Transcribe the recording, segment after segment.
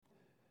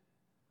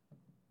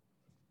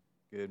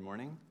Good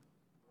morning.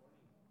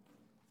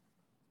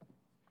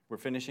 We're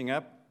finishing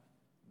up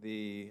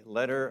the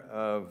letter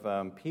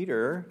of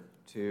Peter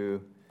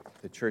to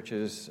the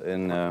churches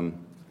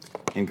in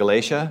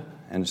Galatia.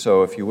 And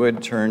so if you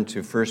would turn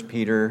to 1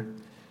 Peter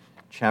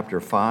chapter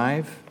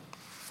 5.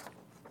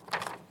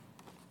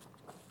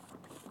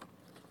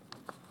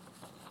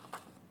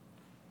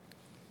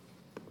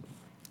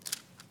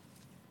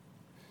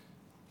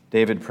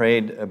 David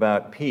prayed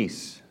about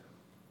peace,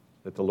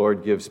 that the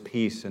Lord gives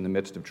peace in the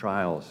midst of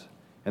trials.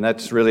 And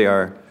that's really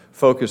our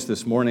focus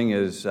this morning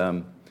is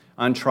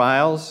on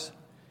trials,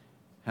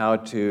 how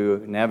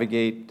to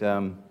navigate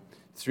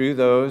through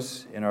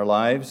those in our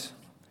lives,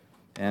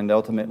 and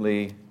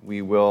ultimately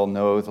we will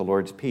know the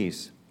Lord's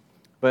peace.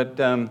 But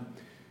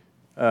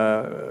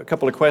a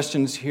couple of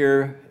questions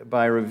here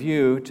by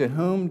review. To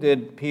whom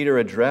did Peter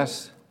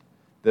address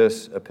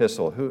this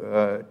epistle?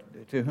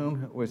 To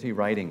whom was he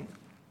writing?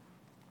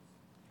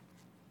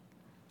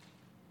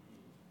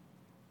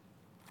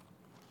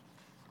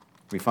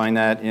 We find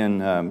that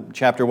in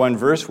chapter 1,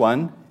 verse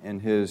 1, in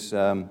his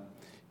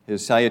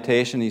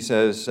salutation. He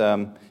says,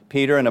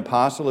 Peter, an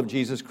apostle of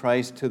Jesus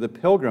Christ, to the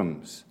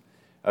pilgrims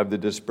of the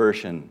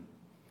dispersion.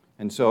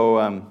 And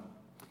so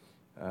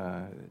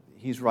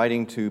he's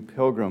writing to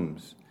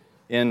pilgrims.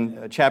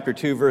 In chapter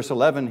 2, verse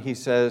 11,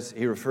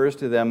 he refers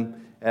to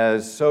them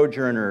as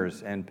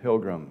sojourners and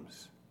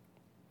pilgrims.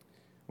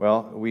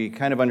 Well, we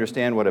kind of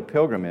understand what a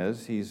pilgrim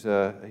is. He's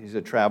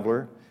a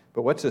traveler.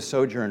 But what's a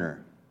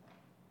sojourner?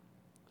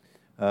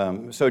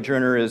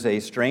 Sojourner is a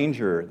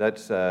stranger.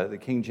 That's the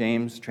King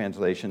James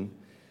translation.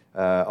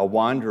 A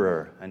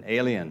wanderer, an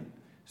alien.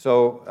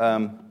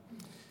 So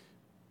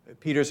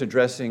Peter's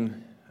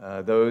addressing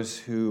those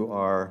who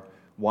are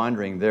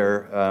wandering.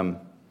 They're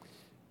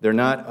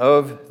not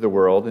of the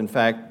world. In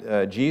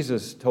fact,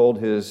 Jesus told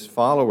his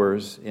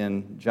followers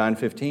in John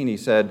 15, he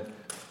said,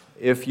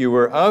 if you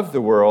were of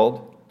the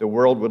world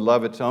would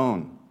love its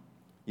own.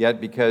 Yet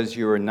because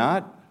you are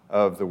not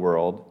of the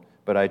world,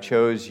 but I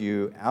chose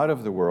you out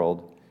of the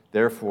world,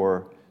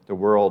 therefore, the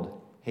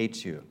world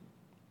hates you.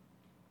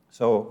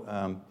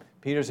 So,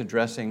 Peter's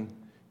addressing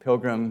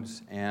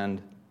pilgrims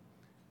and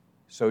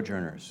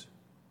sojourners.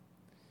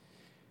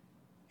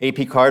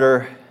 A.P.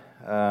 Carter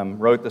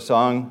wrote the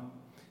song,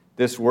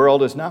 "This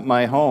world is not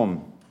my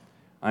home.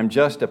 I'm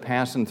just a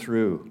passing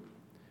through.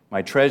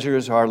 My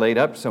treasures are laid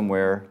up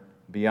somewhere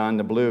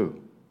beyond the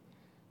blue.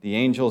 The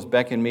angels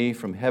beckon me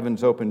from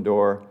heaven's open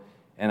door,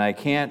 and I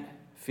can't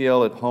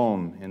feel at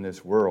home in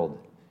this world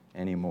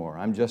anymore.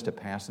 I'm just a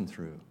passing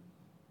through."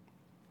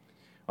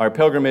 Our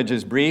pilgrimage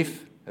is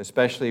brief,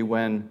 especially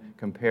when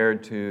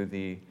compared to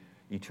the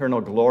eternal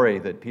glory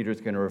that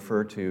Peter's going to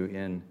refer to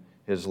in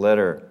his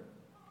letter.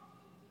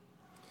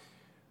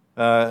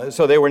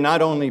 So they were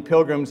not only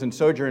pilgrims and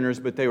sojourners,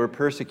 but they were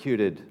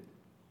persecuted.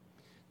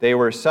 They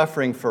were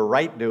suffering for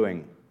right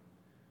doing,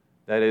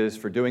 that is,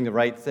 for doing the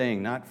right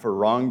thing, not for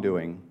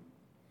wrongdoing.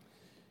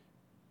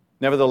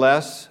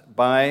 Nevertheless,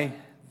 by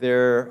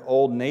their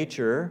old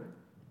nature,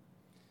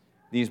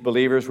 these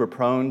believers were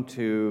prone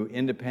to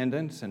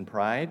independence and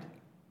pride.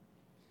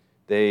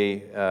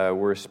 They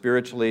were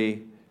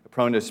spiritually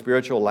prone to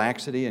spiritual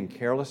laxity and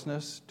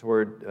carelessness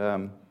toward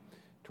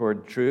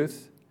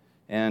truth,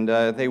 and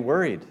they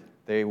worried.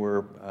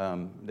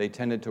 They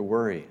tended to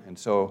worry, and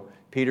so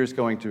Peter's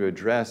going to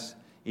address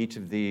each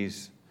of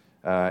these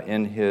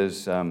in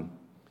his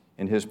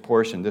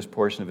portion, this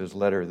portion of his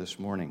letter this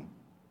morning.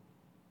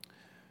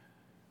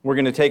 We're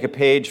going to take a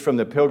page from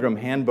the Pilgrim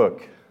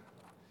Handbook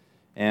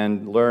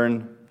and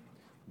learn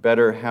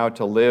better how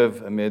to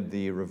live amid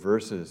the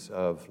reverses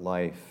of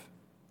life.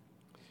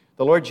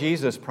 The Lord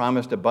Jesus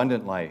promised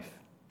abundant life.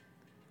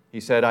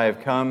 He said, I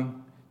have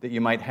come that you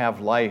might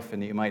have life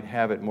and that you might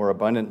have it more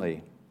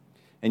abundantly.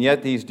 And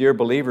yet these dear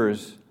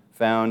believers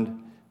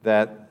found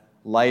that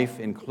life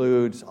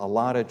includes a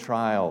lot of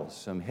trials,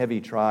 some heavy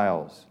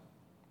trials.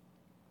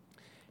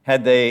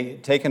 Had they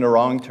taken a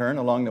wrong turn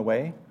along the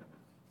way?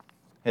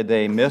 Had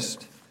they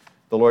missed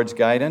the Lord's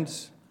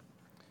guidance?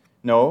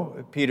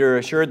 No, Peter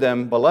assured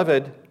them,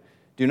 Beloved,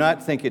 do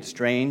not think it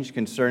strange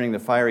concerning the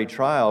fiery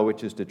trial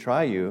which is to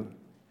try you,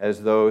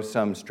 as though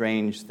some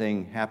strange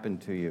thing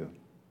happened to you.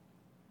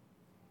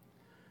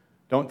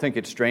 Don't think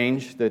it's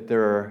strange that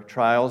there are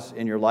trials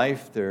in your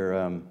life.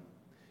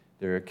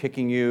 They're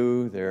kicking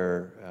you,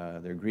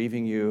 they're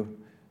grieving you.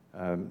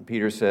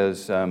 Peter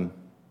says,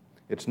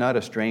 it's not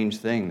a strange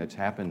thing that's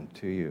happened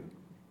to you.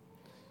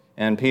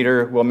 And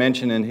Peter will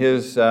mention in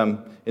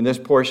this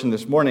portion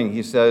this morning,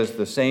 he says,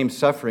 the same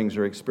sufferings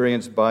are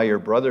experienced by your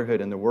brotherhood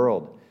in the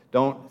world.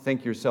 Don't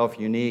think yourself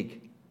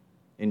unique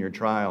in your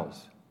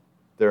trials.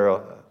 There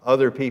are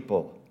other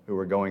people who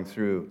are going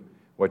through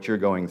what you're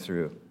going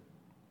through.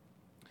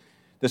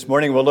 This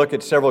morning we'll look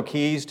at several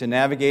keys to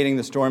navigating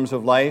the storms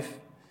of life,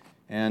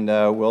 and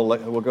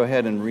we'll go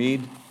ahead and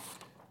read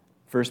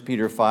 1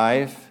 Peter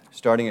 5,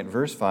 starting at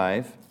verse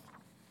 5.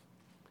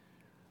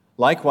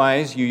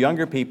 Likewise, you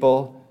younger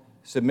people,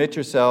 submit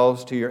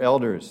yourselves to your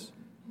elders.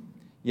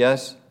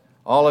 Yes,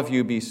 all of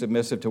you be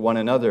submissive to one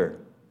another,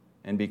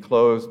 and be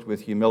clothed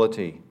with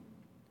humility.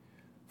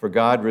 For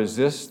God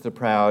resists the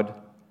proud,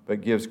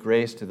 but gives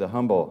grace to the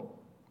humble.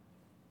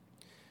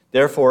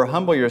 Therefore,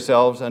 humble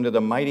yourselves under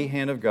the mighty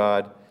hand of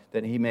God,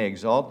 that he may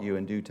exalt you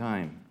in due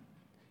time,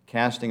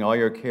 casting all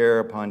your care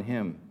upon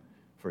him,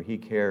 for he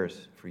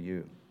cares for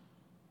you.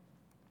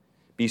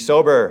 Be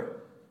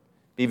sober,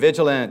 be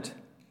vigilant,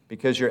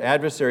 because your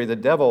adversary, the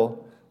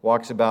devil,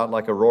 walks about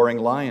like a roaring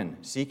lion,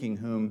 seeking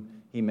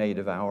whom he may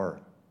devour.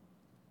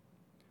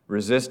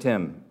 Resist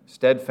him,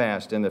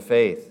 steadfast in the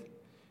faith,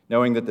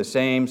 knowing that the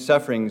same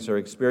sufferings are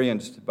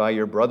experienced by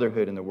your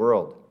brotherhood in the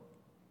world.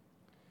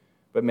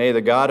 But may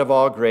the God of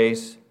all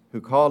grace,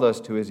 who called us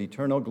to his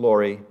eternal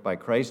glory by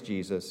Christ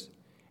Jesus,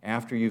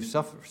 after you've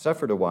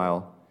suffered a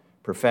while,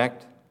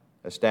 perfect,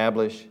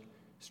 establish,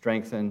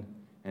 strengthen,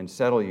 and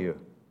settle you.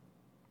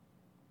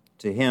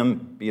 To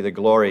him be the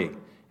glory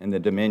and the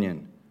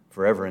dominion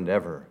forever and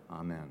ever.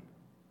 Amen.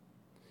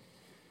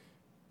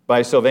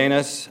 By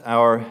Silvanus,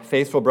 our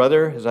faithful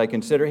brother, as I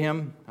consider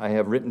him, I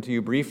have written to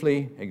you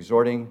briefly,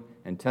 exhorting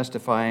and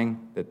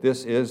testifying that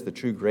this is the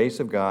true grace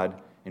of God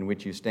in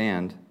which you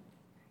stand.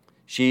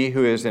 She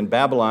who is in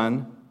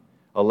Babylon,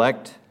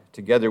 elect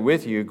together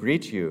with you,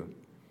 greets you,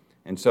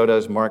 and so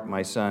does Mark,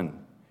 my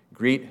son.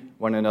 Greet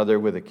one another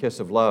with a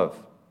kiss of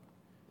love.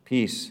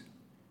 Peace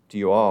to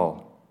you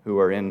all who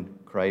are in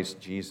Christ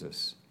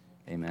Jesus.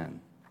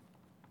 Amen.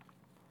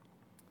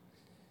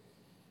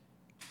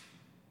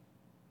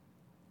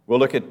 We'll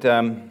look at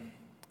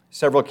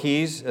several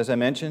keys, as I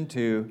mentioned,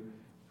 to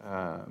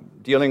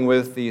dealing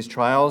with these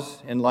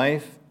trials in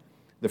life.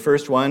 The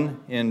first one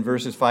in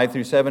verses 5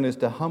 through 7 is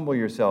to humble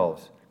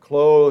yourselves,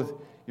 clothe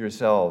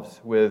yourselves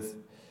with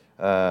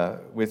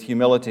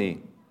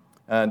humility.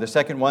 The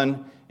second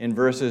one in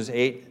verses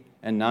 8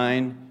 and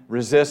 9,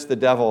 resist the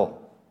devil.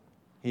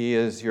 He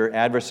is your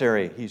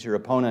adversary. He's your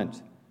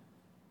opponent.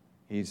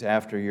 He's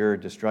after your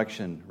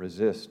destruction.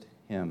 Resist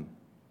him.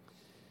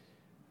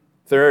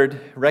 Third,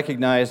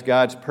 recognize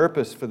God's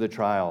purpose for the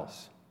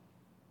trials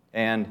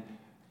and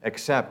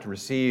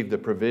receive the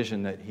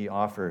provision that he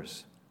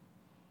offers.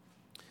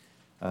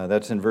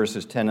 That's in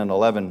verses 10 and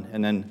 11.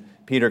 And then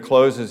Peter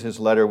closes his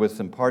letter with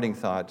some parting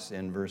thoughts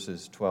in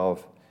verses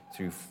 12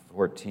 through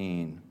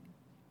 14.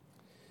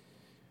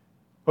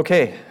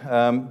 Okay,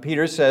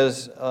 Peter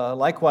says,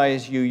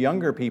 likewise, you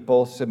younger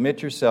people,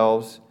 submit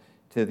yourselves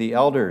to the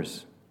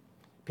elders.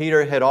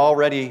 Peter had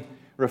already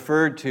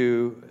referred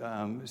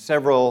to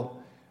several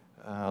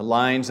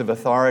lines of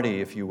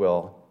authority, if you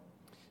will.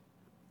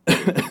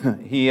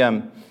 He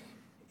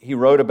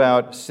wrote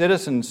about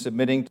citizens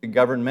submitting to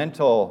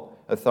governmental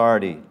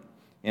authority.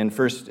 In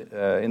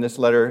this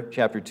letter,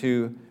 chapter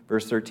 2,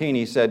 verse 13,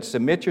 he said,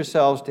 submit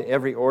yourselves to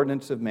every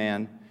ordinance of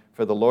man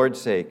for the Lord's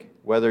sake,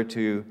 whether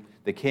to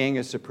the king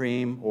as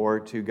supreme or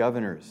to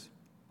governors.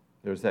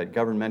 There's that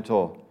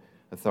governmental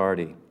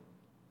authority.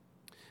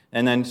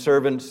 And then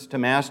servants to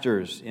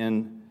masters.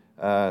 In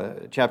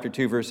chapter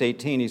 2, verse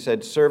 18, he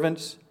said,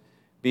 servants,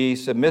 be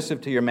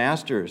submissive to your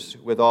masters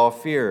with all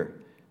fear,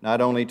 not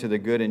only to the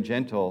good and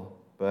gentle,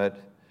 but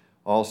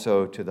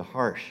also to the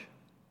harsh.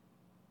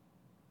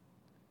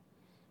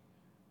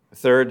 The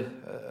third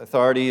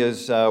authority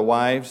is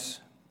wives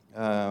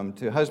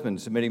to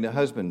husbands, submitting to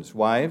husbands.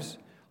 Wives,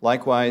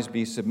 likewise,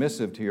 be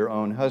submissive to your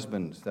own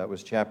husbands. That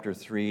was chapter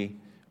 3,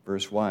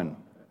 verse 1.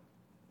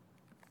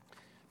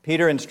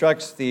 Peter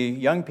instructs the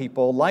young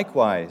people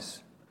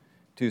likewise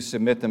to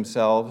submit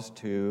themselves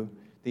to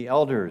the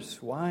elders.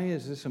 Why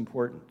is this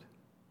important?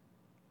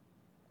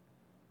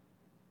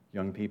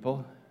 Young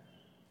people.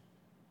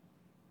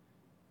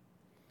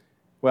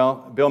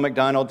 Well, Bill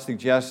MacDonald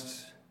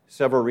suggests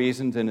several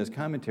reasons in his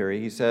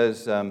commentary. He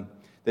says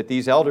that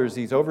these elders,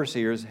 these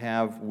overseers,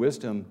 have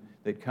wisdom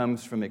that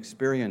comes from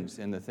experience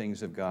in the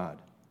things of God.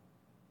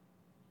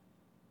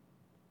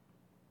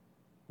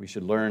 We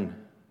should learn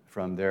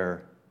from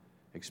their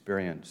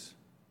experience.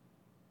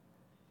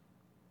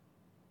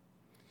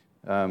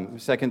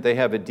 Second, they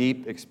have a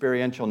deep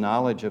experiential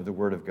knowledge of the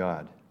Word of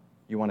God.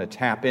 You want to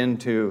tap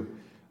into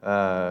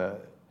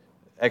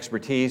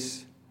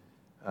expertise,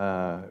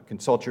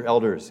 consult your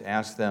elders,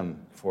 ask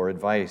them for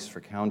advice,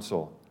 for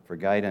counsel, for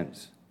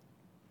guidance.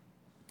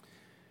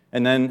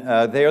 And then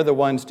they are the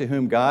ones to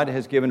whom God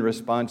has given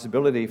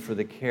responsibility for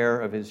the care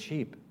of his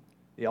sheep.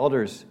 The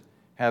elders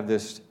have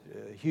this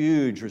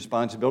huge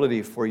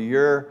responsibility for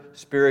your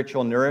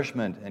spiritual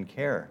nourishment and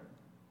care.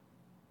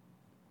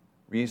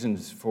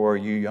 Reasons for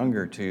you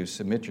younger to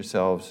submit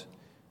yourselves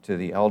to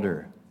the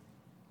elder.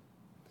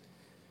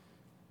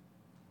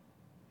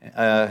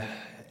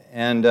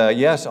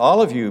 Yes,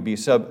 all of you be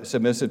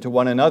submissive to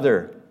one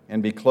another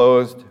and be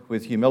clothed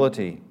with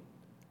humility.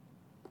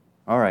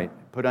 All right,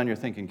 put on your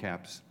thinking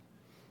caps.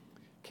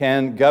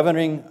 Can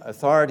governing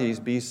authorities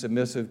be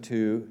submissive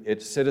to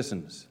its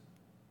citizens?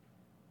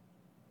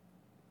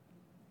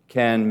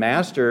 Can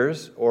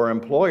masters or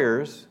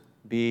employers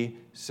be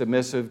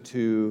submissive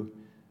to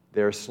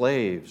their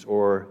slaves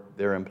or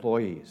their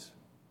employees?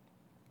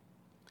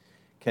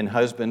 Can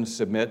husbands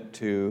submit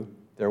to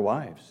their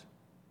wives?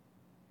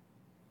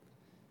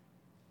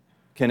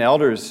 Can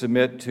elders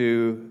submit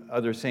to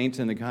other saints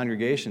in the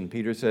congregation?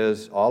 Peter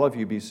says, all of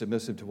you be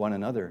submissive to one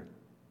another.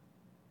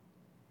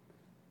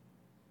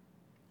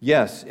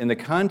 Yes, in the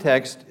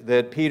context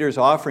that Peter's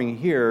offering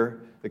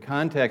here, the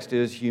context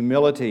is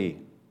humility.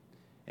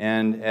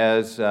 And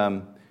as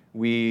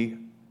we,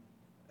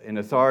 in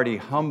authority,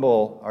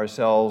 humble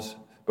ourselves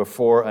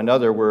before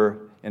another, we're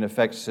in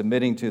effect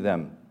submitting to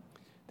them.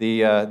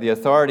 The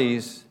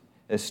authorities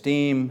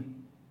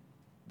esteem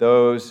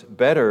those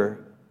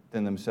better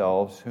than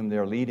themselves whom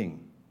they're leading.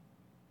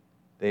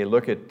 They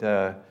look at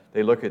the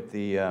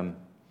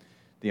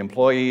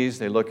employees.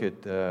 They look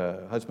at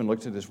husband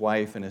looks at his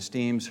wife and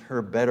esteems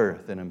her better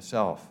than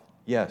himself.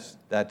 Yes,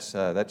 that's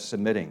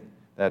submitting.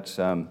 That's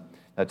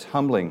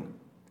humbling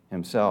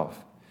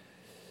himself.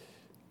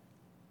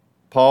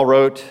 Paul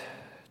wrote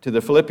to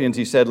the Philippians.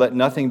 He said, "Let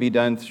nothing be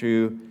done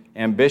through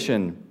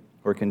ambition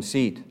or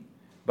conceit,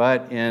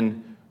 but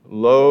in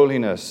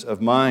lowliness of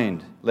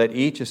mind, let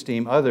each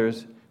esteem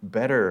others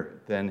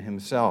better than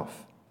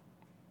himself.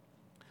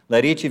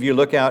 Let each of you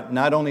look out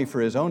not only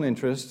for his own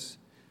interests,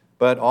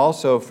 but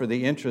also for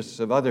the interests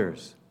of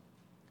others.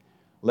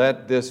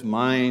 Let this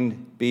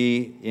mind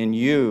be in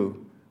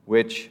you,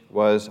 which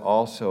was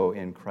also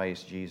in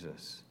Christ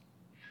Jesus."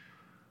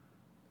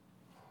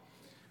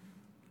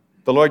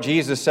 The Lord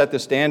Jesus set the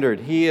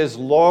standard. He is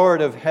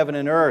Lord of heaven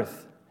and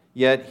earth,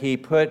 yet he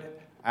put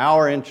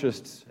our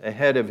interests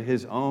ahead of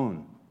his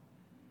own.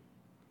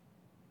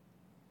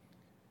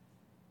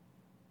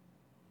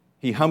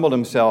 He humbled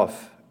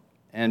himself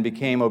and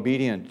became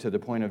obedient to the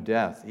point of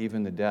death,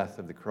 even the death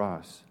of the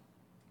cross.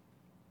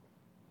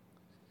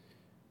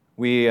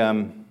 We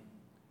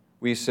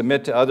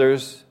submit to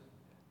others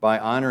by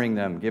honoring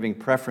them, giving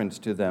preference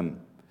to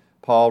them.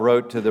 Paul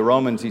wrote to the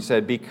Romans, he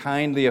said, "Be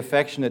kindly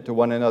affectionate to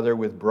one another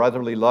with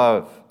brotherly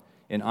love,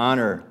 in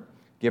honor,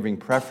 giving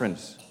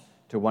preference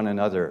to one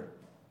another."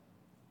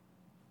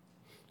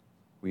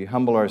 We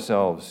humble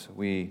ourselves.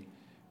 We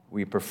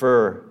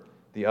prefer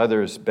the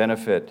other's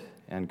benefit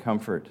and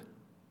comfort.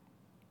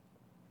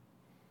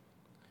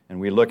 And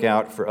we look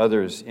out for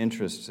others'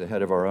 interests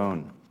ahead of our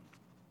own.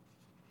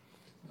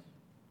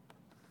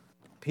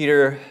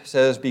 Peter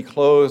says, "Be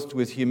clothed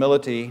with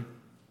humility."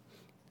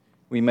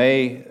 We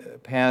may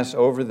pass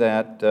over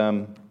that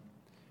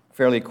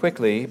fairly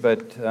quickly,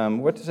 but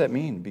what does that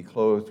mean, be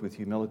clothed with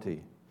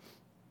humility?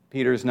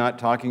 Peter's not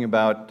talking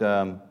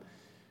about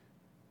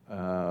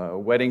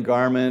wedding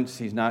garments.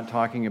 He's not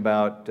talking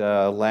about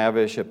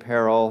lavish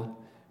apparel,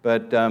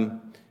 but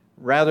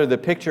rather, the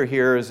picture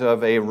here is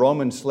of a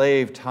Roman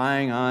slave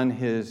tying on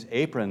his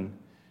apron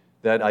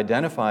that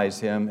identifies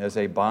him as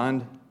a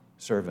bond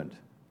servant,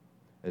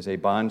 as a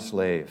bond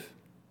slave.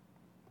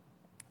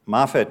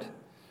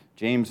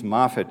 James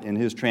Moffat, in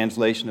his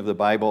translation of the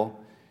Bible,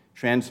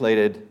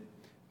 translated,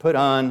 "Put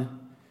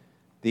on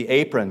the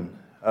apron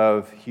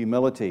of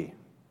humility."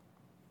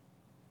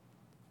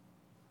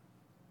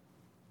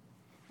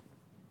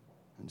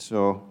 And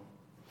so,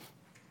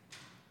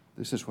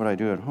 this is what I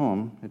do at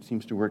home. It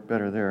seems to work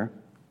better there.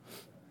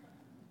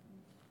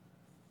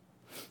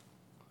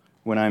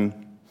 When I'm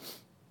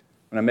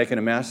making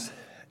a mess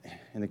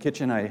in the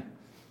kitchen, I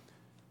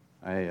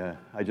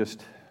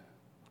just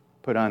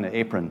put on the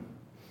apron.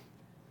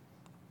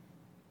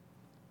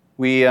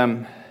 We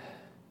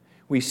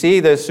see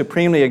this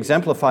supremely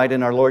exemplified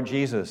in our Lord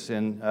Jesus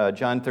in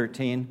John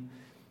 13.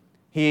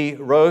 He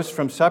rose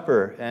from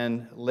supper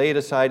and laid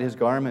aside his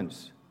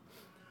garments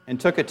and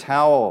took a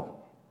towel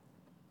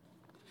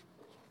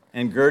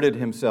and girded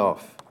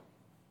himself.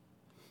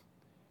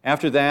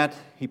 After that,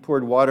 he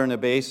poured water in a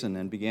basin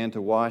and began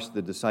to wash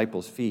the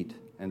disciples' feet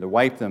and to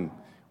wipe them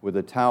with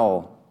a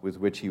towel with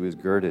which he was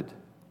girded.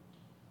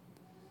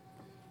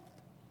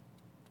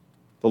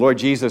 The Lord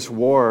Jesus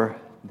wore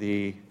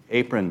the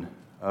apron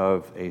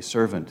of a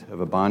servant, of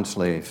a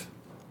bondslave.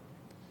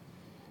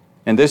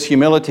 And this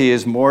humility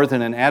is more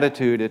than an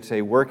attitude, it's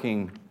a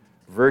working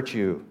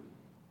virtue.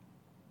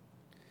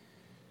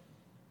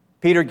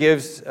 Peter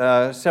gives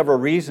several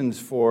reasons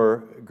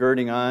for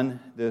girding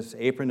on this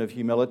apron of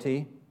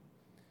humility.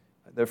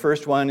 The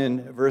first one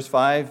in verse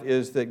 5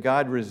 is that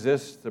God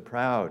resists the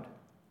proud.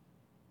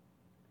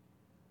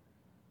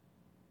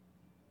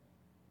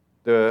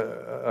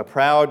 A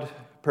proud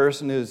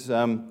person is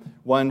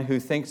one who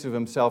thinks of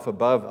himself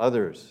above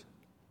others.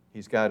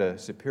 He's got a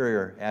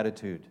superior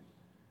attitude.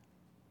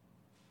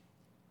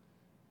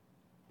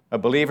 A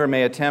believer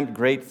may attempt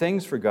great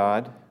things for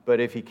God,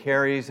 but if he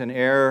carries an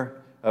air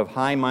of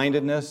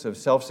high-mindedness, of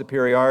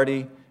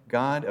self-superiority,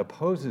 God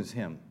opposes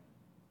him.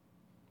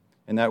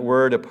 And that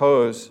word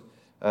oppose,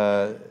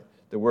 the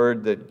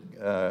word that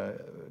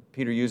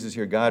Peter uses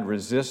here, God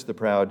resists the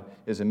proud,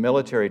 is a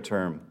military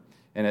term,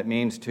 and it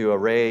means to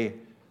array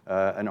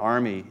an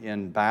army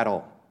in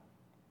battle.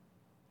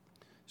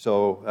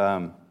 So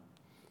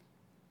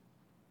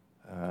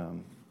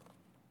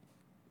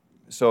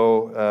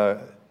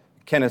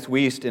Kenneth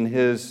Wiest, in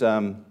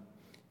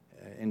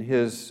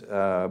his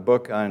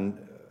book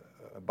on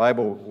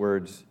Bible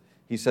words,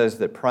 he says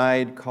that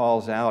pride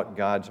calls out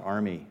God's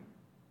army.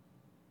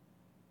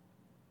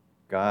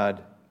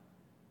 God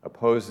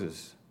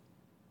opposes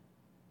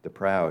the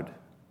proud.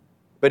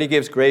 But he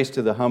gives grace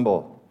to the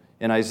humble.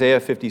 In Isaiah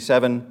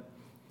 57,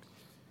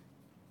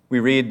 we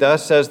read,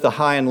 "Thus says the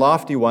high and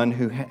lofty one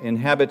who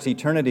inhabits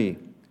eternity,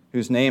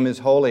 whose name is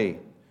holy.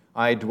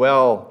 I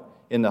dwell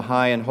in the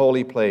high and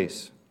holy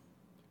place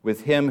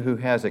with him who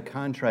has a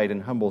contrite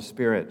and humble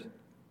spirit,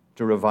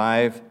 to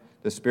revive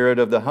the spirit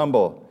of the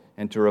humble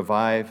and to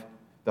revive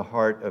the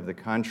heart of the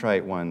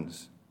contrite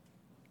ones."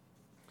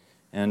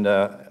 And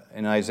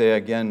in Isaiah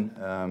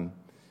again,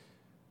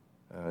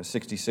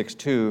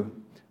 66:2,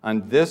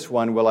 "On this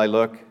one will I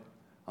look,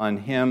 on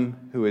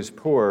him who is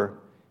poor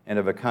and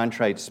of a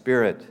contrite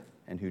spirit,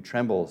 and who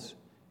trembles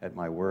at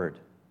my word."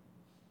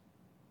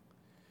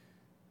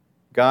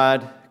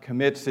 God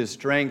commits his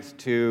strength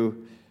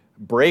to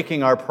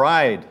breaking our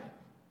pride,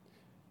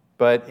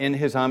 but in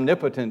his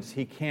omnipotence,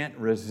 he can't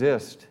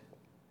resist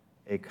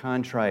a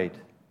contrite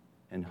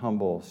and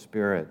humble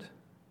spirit.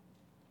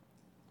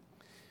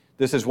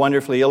 This is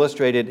wonderfully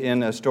illustrated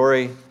in a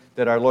story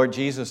that our Lord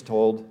Jesus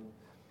told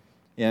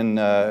in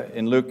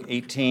Luke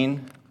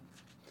 18.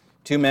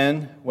 Two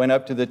men went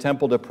up to the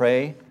temple to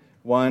pray,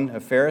 one a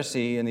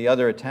Pharisee and the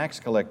other a tax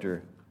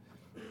collector.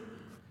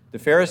 The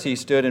Pharisee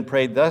stood and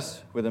prayed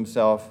thus with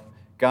himself,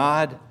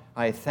 "God,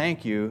 I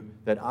thank you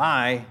that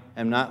I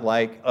am not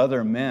like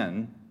other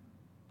men,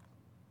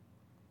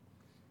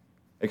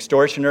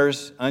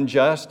 extortioners,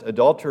 unjust,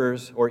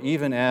 adulterers, or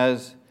even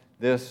as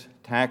this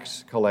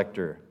tax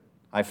collector.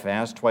 I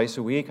fast twice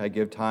a week, I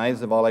give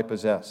tithes of all I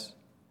possess."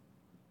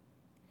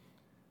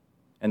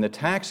 And the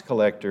tax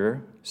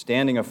collector,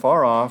 standing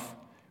afar off,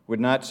 would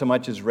not so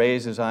much as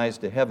raise his eyes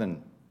to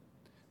heaven,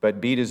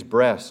 but beat his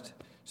breast,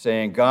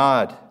 saying,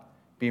 "God,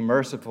 be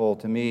merciful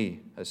to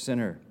me, a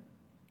sinner."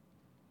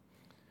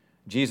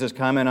 Jesus'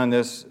 comment on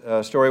this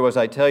story was,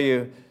 "I tell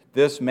you,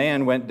 this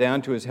man went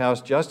down to his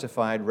house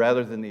justified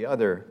rather than the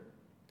other.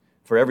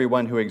 For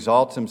everyone who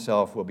exalts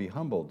himself will be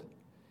humbled,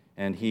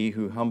 and he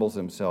who humbles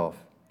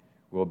himself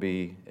will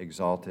be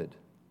exalted."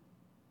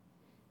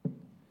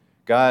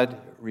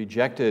 God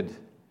rejected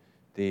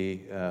the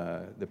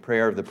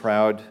prayer of the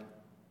proud,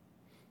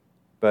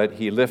 but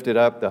he lifted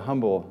up the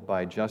humble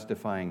by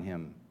justifying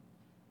him.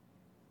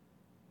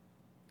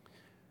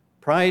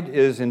 Pride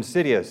is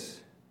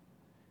insidious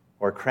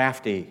or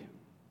crafty.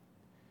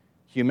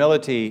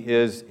 Humility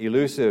is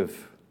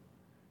elusive,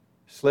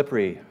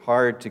 slippery,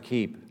 hard to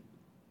keep.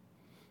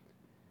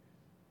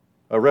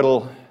 A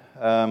riddle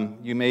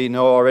you may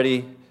know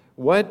already.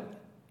 What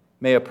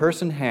may a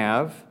person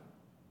have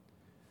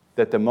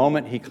that the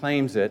moment he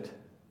claims it,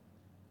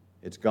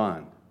 it's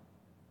gone?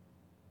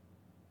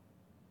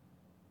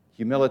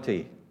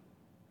 Humility.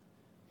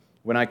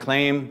 When I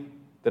claim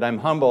that I'm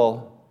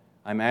humble,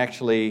 I'm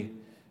actually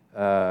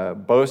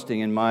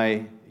boasting in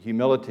my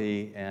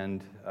humility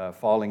and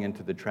falling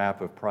into the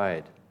trap of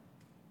pride.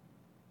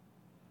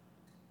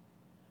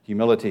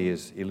 Humility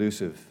is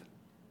elusive.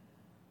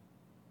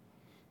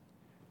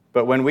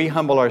 But when we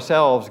humble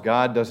ourselves,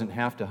 God doesn't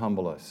have to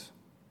humble us.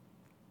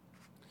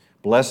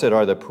 "Blessed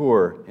are the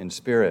poor in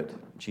spirit,"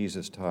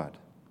 Jesus taught.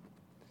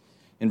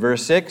 In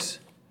verse 6,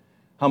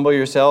 "Humble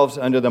yourselves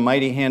under the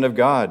mighty hand of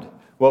God."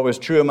 What was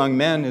true among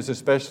men is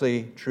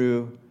especially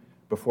true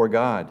before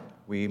God.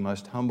 We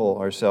must humble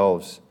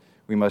ourselves.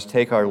 We must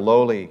take our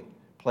lowly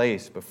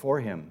place before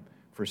him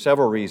for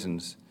several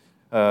reasons.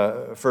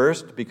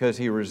 First, because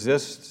he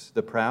resists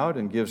the proud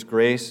and gives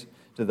grace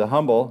to the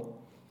humble.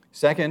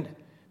 Second,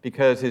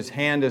 because his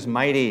hand is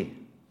mighty.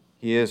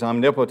 He is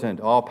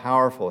omnipotent,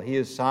 all-powerful. He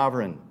is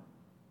sovereign.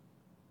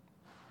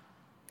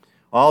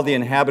 "All the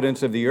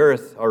inhabitants of the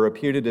earth are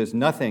reputed as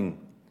nothing,"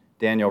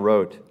 Daniel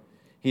wrote.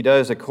 "He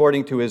does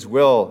according to his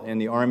will in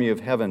the army of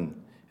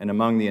heaven and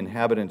among the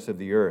inhabitants of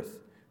the earth.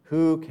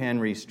 Who can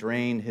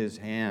restrain his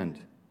hand?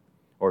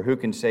 Or who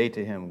can say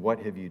to him, 'What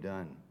have you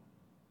done?'"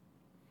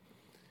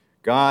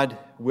 God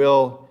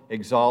will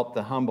exalt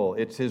the humble.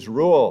 It's his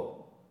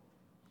rule.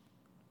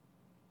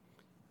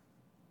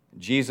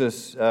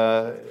 Jesus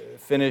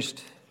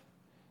finished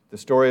the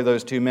story of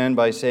those two men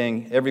by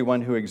saying,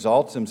 "Everyone who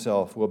exalts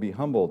himself will be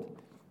humbled,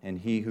 and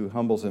he who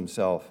humbles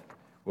himself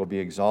will be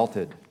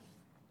exalted."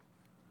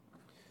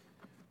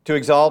 To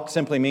exalt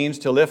simply means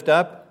to lift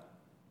up.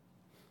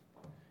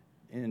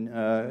 In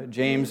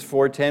James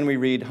 4:10 we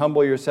read,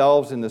 "Humble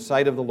yourselves in the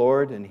sight of the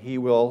Lord, and he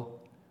will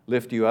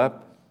lift you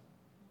up."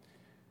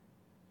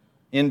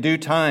 In due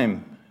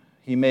time,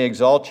 he may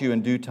exalt you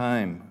in due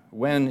time.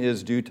 When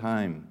is due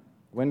time?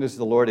 When does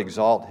the Lord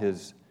exalt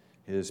his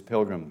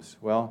pilgrims?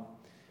 Well,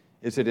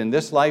 is it in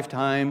this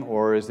lifetime,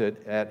 or is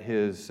it at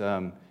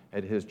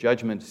his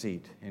judgment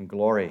seat in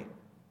glory?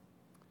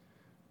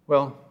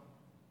 Well,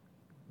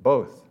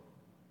 both.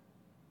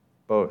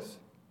 Both.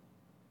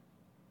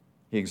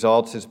 He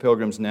exalts his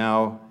pilgrims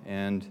now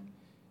and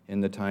in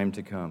the time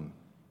to come.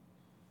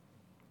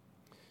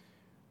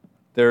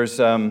 There's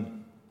a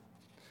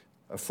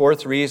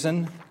fourth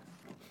reason.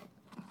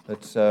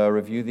 Let's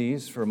review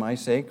these for my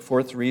sake.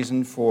 Fourth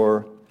reason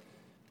for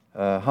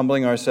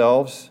humbling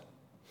ourselves.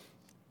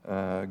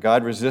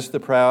 God resists the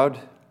proud.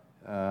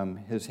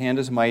 His hand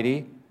is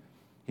mighty.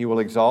 He will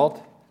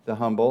exalt the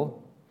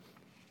humble.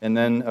 And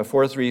then a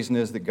fourth reason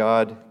is that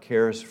God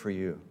cares for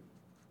you.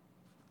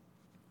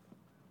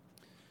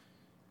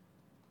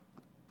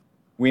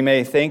 We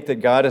may think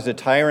that God is a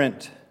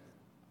tyrant,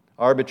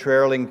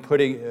 arbitrarily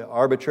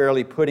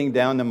putting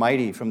down the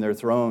mighty from their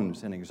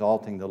thrones and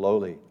exalting the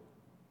lowly.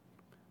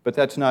 But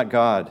that's not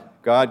God.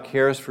 God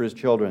cares for his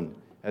children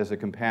as a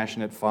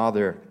compassionate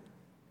father.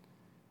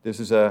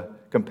 This is a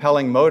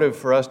compelling motive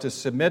for us to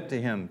submit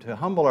to him, to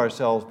humble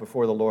ourselves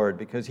before the Lord,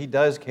 because he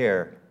does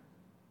care.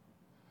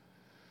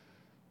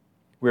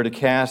 We're to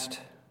cast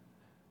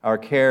our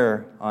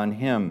care on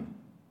him.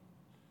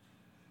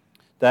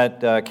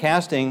 That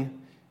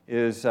casting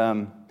is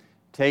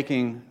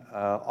taking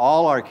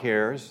all our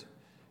cares.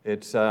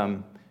 It's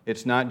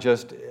not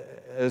just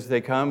as they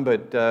come,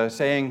 but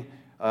saying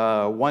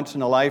once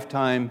in a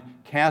lifetime,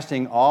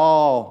 casting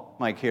all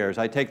my cares.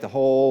 I take the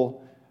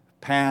whole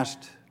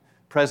past,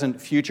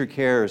 present, future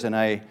cares, and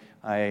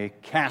I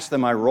cast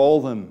them, I roll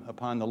them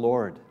upon the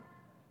Lord.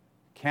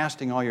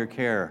 Casting all your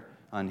care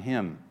on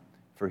him,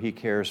 for he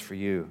cares for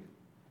you.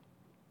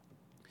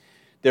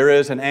 There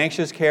is an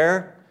anxious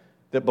care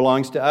that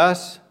belongs to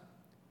us.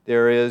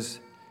 There is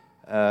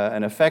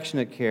an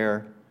affectionate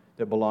care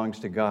that belongs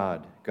to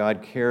God.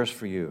 God cares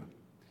for you.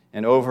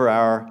 And over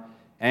our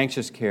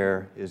anxious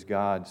care is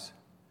God's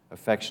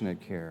affectionate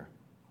care.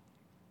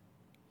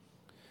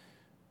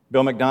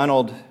 Bill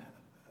MacDonald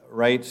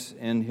writes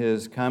in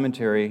his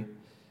commentary,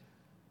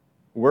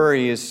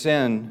 worry is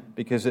sin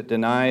because it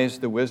denies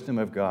the wisdom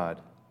of God.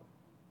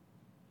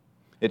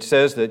 It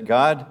says that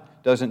God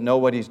doesn't know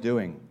what he's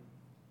doing.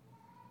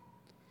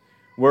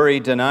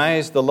 Worry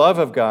denies the love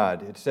of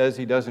God. It says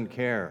he doesn't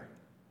care.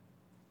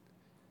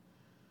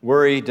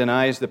 Worry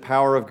denies the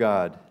power of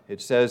God.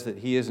 It says that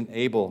he isn't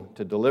able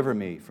to deliver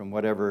me from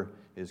whatever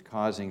is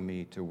causing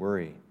me to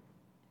worry.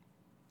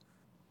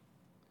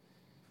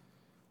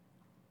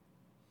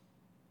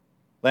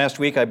 Last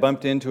week I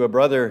bumped into a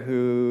brother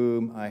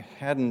whom I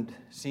hadn't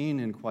seen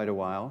in quite a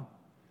while.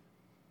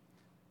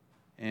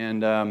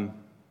 And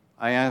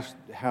I asked,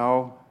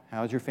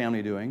 how's your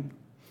family doing?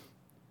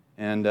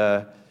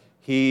 And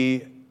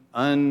he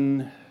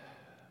unburdened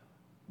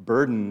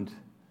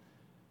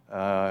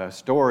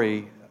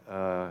story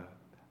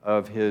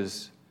of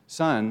his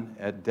son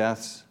at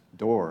death's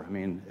door. I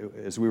mean,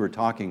 as we were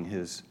talking,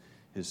 his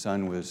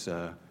son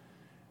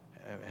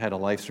had a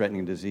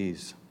life-threatening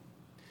disease.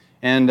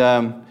 And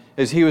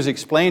as he was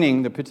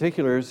explaining the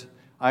particulars,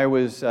 I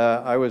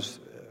was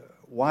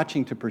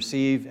watching to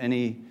perceive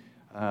any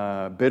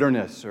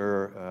bitterness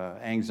or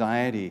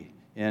anxiety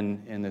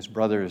in this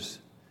brother's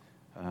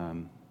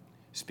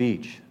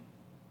speech.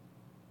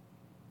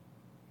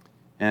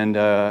 And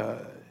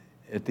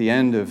at the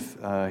end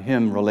of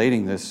him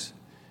relating this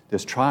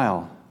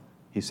trial,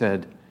 he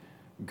said,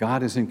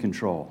 God is in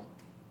control.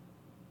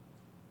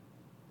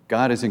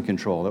 God is in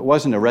control. It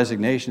wasn't a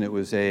resignation, it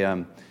was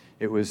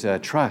a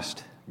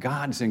trust.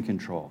 God's in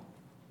control.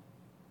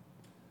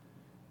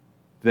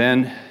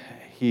 Then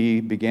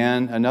he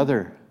began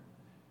another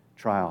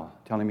trial,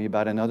 telling me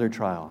about another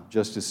trial,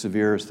 just as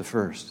severe as the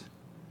first,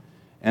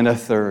 and a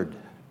third,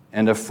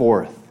 and a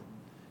fourth.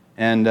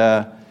 And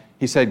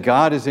he said,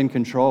 God is in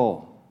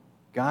control.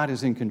 God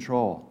is in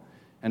control.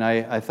 And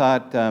I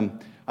thought,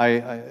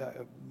 I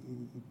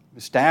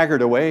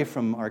staggered away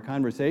from our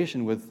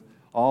conversation with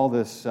all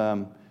this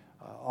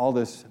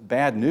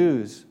bad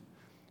news,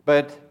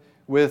 but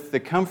with the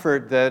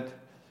comfort that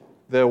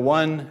the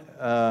one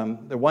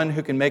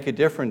who can make a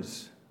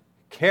difference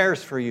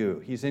cares for you.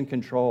 He's in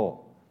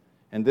control.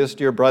 And this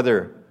dear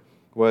brother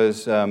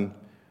was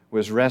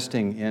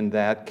resting in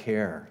that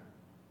care.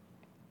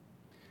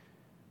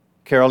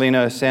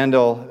 Carolina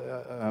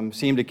Sandel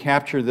seemed to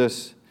capture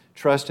this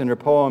trust in her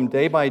poem.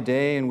 Day by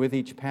day and with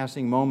each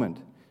passing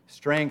moment,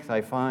 strength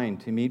I find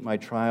to meet my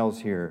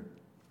trials here.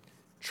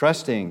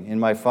 Trusting in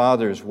my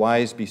Father's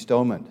wise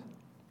bestowment,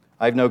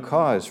 I've no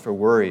cause for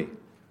worry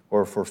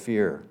or for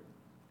fear.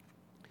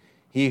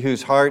 He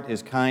whose heart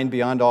is kind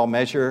beyond all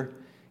measure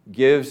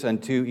gives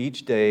unto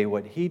each day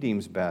what he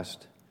deems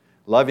best,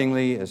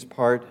 lovingly as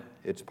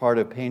it's part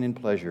of pain and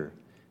pleasure,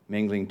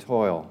 mingling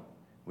toil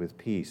with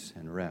peace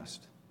and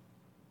rest.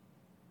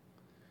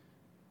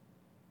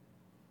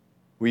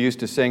 We used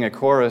to sing a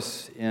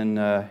chorus in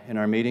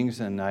our meetings,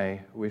 and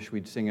I wish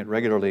we'd sing it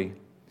regularly.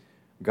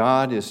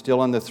 God is still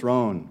on the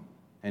throne,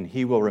 and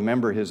he will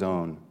remember his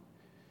own.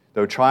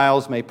 Though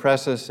trials may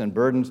press us and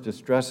burdens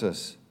distress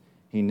us,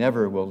 he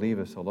never will leave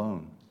us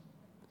alone.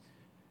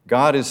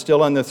 God is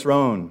still on the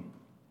throne.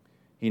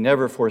 He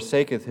never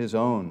forsaketh his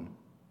own.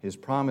 His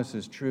promise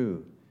is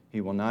true. He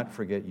will not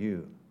forget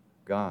you.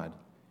 God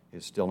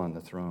is still on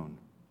the throne.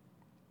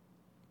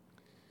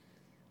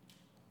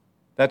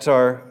 That's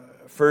our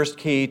first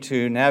key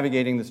to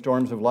navigating the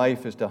storms of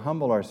life, is to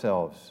humble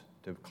ourselves,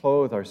 to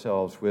clothe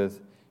ourselves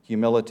with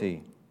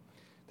humility.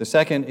 The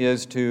second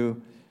is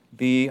to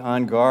be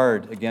on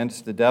guard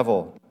against the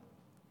devil.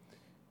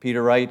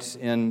 Peter writes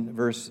in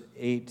verse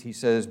 8, he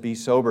says, be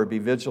sober, be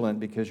vigilant,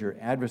 because your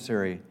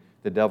adversary,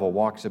 the devil,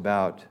 walks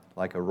about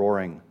like a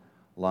roaring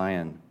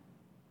lion.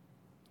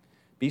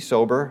 Be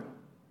sober.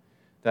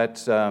 That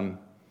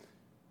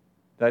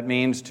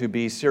means to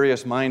be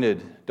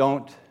serious-minded.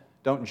 Don't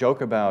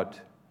joke about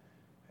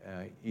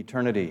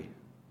eternity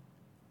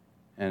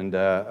and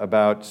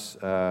about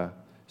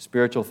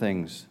spiritual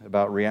things,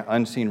 about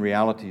unseen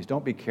realities.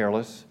 Don't be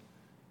careless,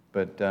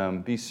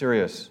 but be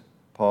serious,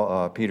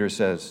 Peter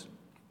says.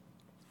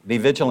 Be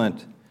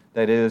vigilant,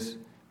 that is,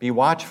 be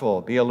watchful,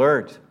 be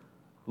alert.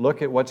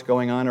 Look at what's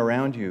going on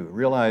around you.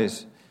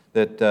 Realize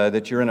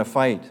that you're in a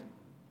fight.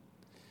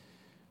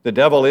 The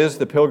devil is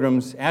the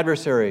pilgrim's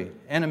adversary,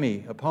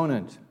 enemy,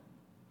 opponent.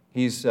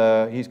 He's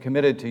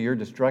committed to your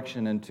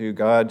destruction and to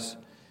God's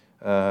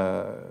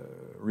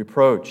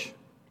reproach.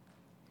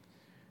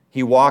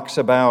 He walks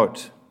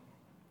about,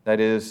 that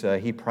is,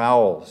 he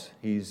prowls.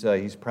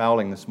 He's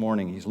prowling this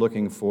morning. He's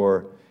looking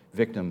for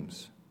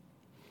victims.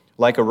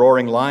 Like a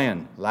roaring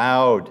lion,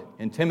 loud,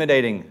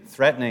 intimidating,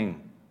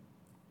 threatening.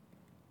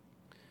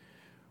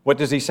 What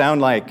does he sound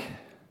like?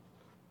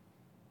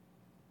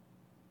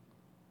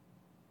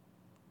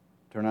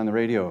 Turn on the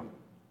radio.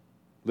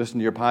 Listen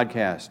to your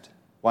podcast.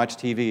 Watch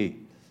TV.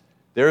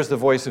 There's the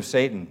voice of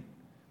Satan.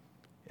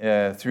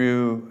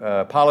 Through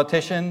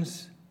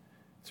politicians,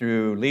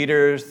 through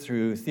leaders,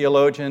 through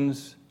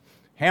theologians,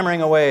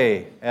 hammering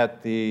away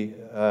at the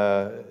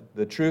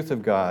truth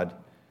of God,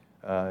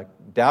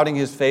 doubting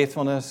His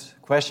faithfulness,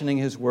 questioning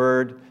His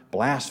word,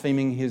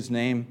 blaspheming His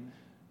name.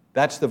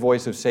 That's the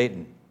voice of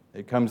Satan.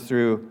 It comes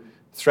through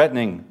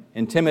threatening,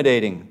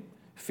 intimidating,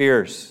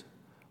 fierce,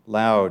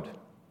 loud.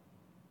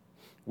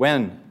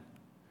 When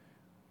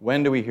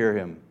do we hear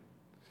him?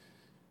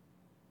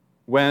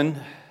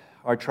 When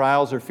our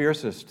trials are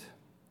fiercest,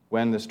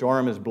 when the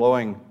storm is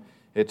blowing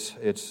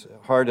its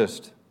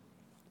hardest.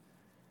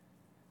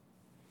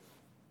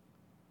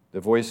 The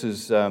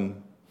voices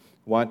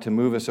want to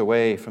move us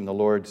away from the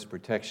Lord's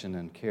protection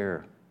and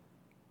care.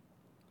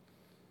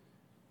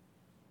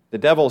 The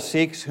devil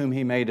seeks whom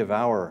he may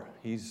devour.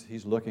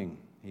 He's looking.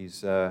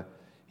 He's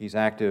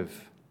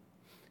active.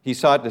 He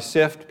sought to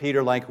sift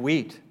Peter like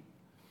wheat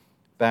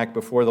back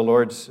before the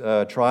Lord's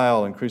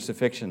trial and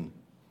crucifixion.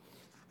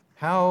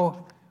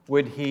 How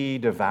would he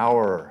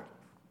devour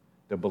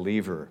the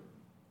believer?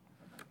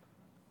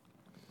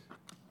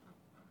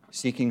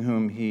 Seeking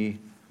whom he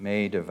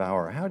may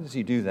devour. How does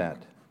he do that?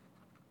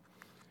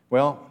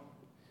 Well,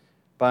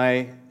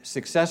 by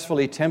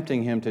successfully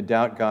tempting him to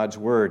doubt God's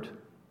word,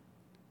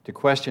 to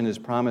question his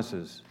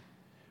promises.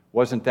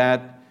 Wasn't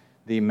that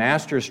the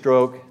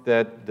masterstroke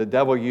that the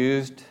devil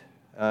used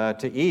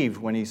to Eve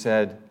when he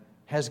said,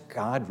 "Has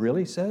God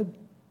really said?"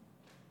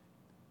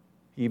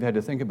 Eve had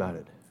to think about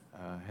it.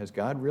 Has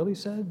God really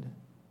said?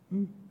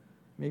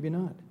 Maybe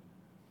not.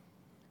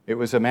 It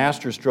was a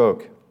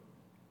masterstroke.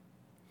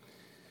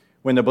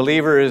 When the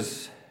believer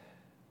is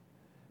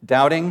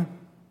doubting,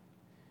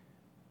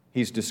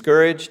 he's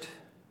discouraged,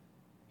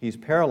 he's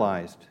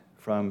paralyzed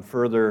from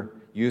further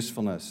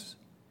usefulness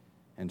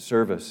and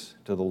service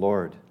to the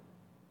Lord.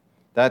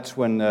 That's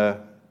when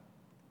the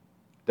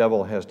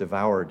devil has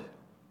devoured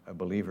a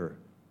believer.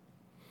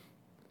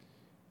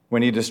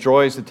 When he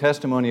destroys the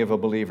testimony of a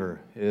believer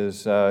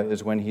is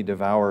when he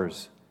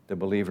devours the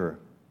believer.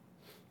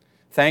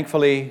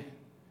 Thankfully,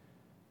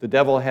 the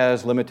devil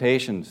has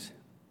limitations.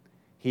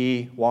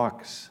 He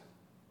walks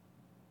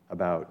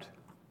about.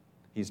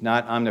 He's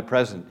not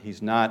omnipresent.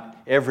 He's not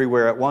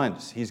everywhere at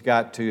once. He's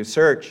got to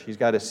search. He's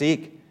got to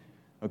seek.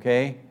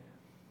 Okay?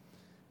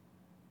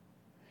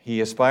 He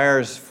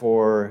aspires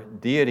for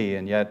deity,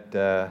 and yet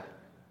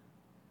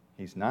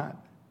he's not.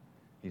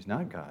 He's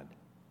not God.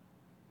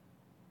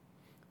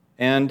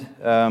 And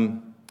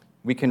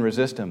we can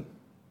resist him.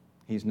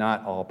 He's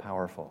not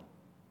all-powerful.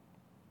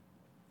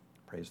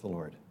 Praise the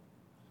Lord.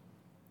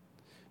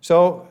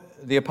 So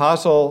the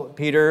Apostle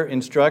Peter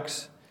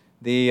instructs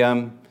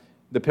the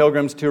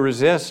pilgrims to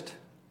resist,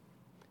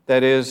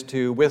 that is,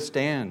 to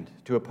withstand,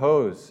 to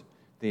oppose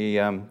the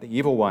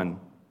evil one.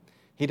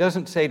 He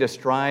doesn't say to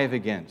strive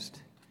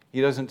against.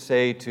 He doesn't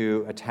say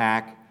to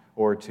attack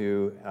or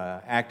to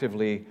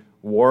actively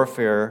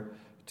warfare,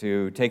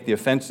 to take the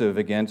offensive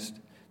against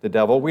the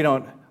devil. We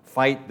don't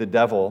fight the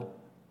devil.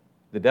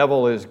 The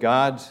devil is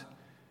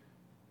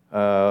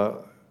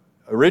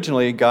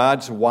originally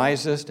God's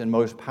wisest and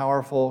most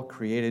powerful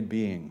created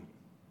being.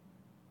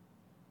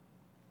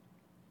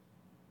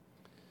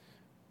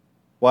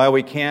 While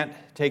we can't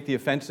take the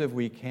offensive,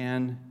 we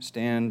can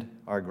stand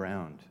our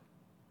ground.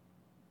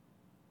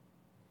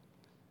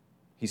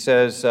 He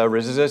says,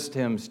 resist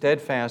him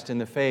steadfast in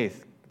the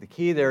faith. The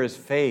key there is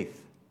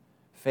faith.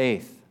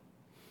 Faith.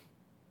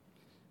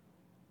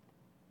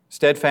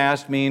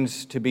 Steadfast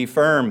means to be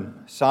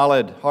firm,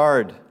 solid,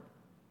 hard.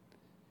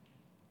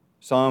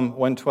 Psalm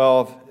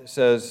 112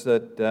 says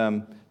that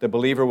the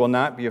believer will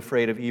not be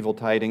afraid of evil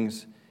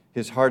tidings.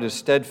 His heart is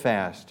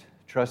steadfast,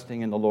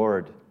 trusting in the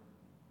Lord.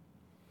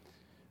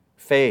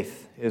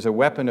 Faith is a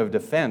weapon of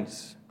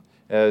defense,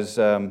 as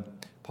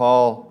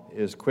Paul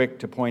is quick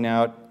to point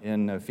out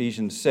in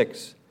Ephesians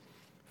 6.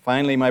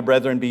 Finally, my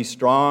brethren, be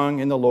strong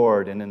in the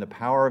Lord and in the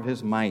power of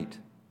his might.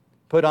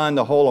 Put on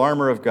the whole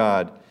armor of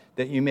God,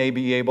 that you may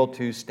be able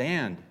to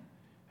stand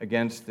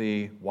against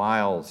the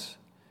wiles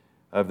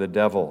of the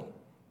devil.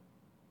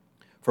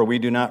 For we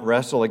do not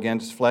wrestle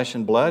against flesh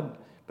and blood,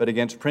 but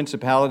against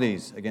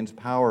principalities, against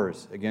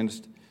powers,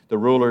 against the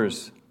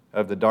rulers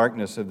of the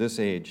darkness of this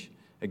age,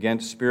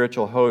 against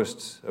spiritual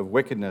hosts of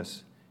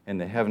wickedness in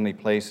the heavenly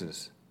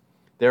places.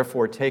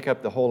 Therefore, take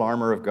up the whole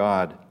armor of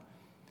God,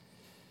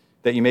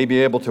 that you may be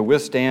able to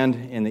withstand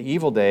in the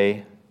evil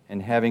day,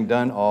 and having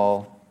done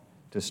all,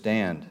 to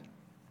stand.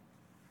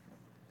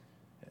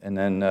 And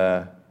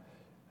then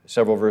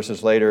several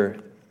verses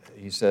later,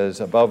 he says,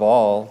 above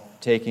all,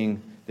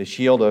 taking the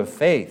shield of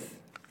faith,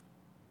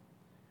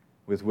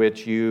 with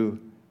which you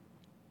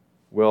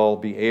will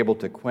be able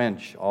to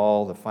quench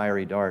all the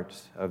fiery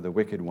darts of the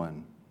wicked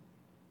one.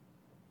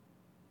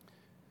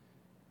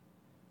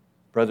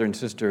 Brother and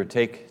sister,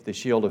 take the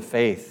shield of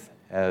faith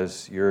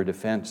as your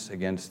defense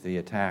against the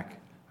attack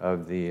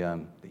of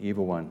the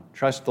evil one.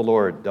 Trust the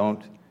Lord.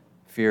 Don't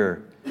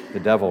fear the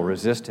devil.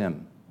 Resist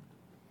him.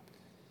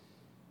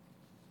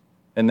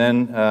 And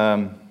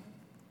then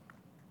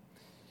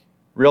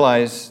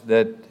realize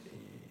that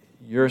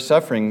your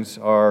sufferings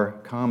are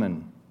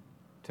common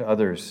to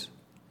others.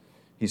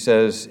 He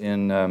says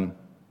in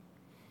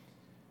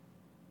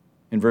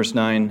verse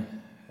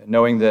 9,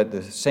 knowing that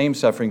the same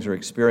sufferings are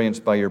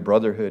experienced by your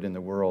brotherhood in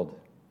the world.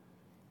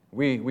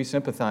 We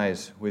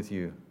sympathize with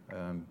you.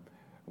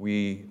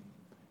 We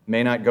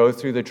may not go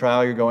through the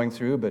trial you're going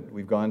through, but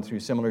we've gone through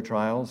similar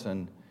trials,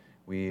 and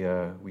we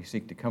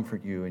seek to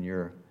comfort you in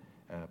your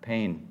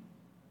pain.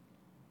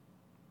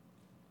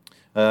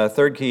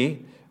 Third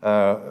key,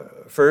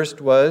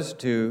 first was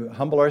to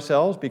humble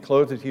ourselves, be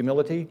clothed with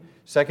humility.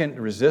 Second,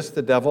 resist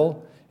the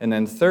devil. And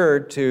then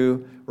third,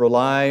 to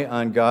rely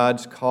on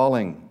God's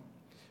calling.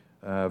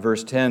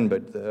 Verse 10,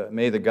 but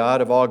may the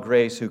God of all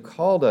grace, who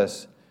called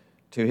us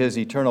to his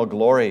eternal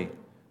glory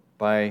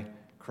by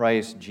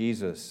Christ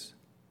Jesus.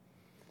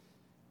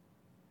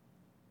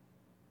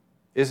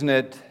 Isn't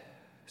it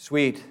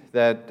sweet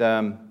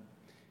that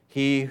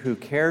he who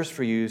cares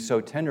for you so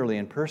tenderly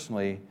and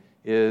personally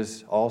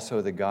is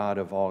also the God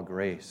of all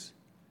grace,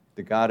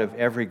 the God of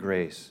every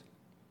grace.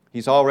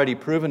 He's already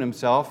proven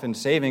himself in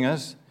saving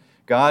us,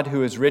 God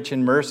who is rich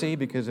in mercy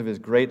because of his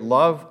great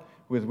love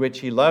with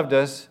which he loved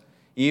us,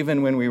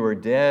 even when we were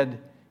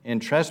dead in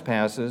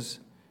trespasses,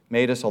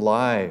 made us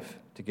alive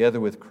together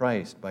with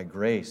Christ. By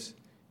grace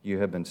you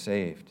have been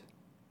saved.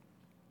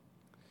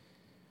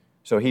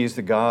 So he's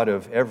the God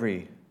of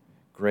every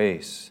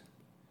grace,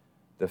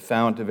 the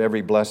fount of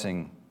every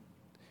blessing.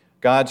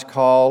 God's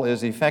call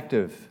is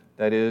effective.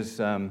 That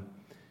is,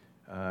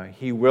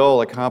 he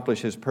will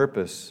accomplish his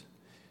purpose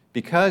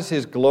because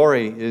his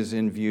glory is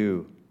in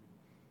view.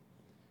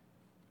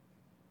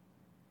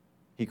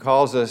 He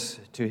calls us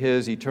to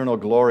his eternal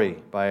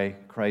glory by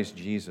Christ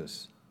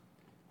Jesus.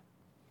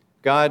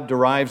 God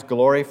derives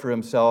glory for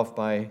himself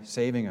by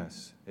saving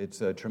us. It's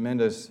a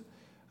tremendous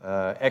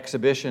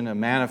exhibition, a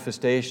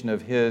manifestation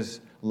of his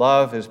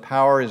love, his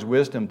power, his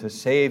wisdom to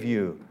save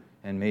you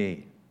and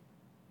me.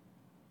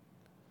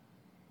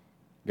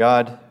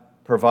 God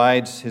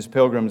provides his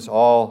pilgrims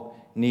all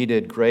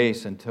needed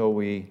grace until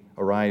we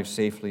arrive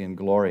safely in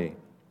glory.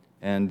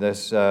 And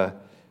this,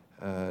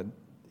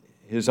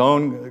 his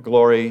own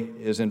glory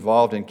is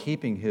involved in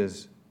keeping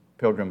his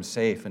pilgrims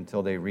safe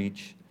until they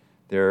reach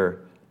their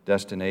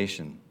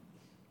destination.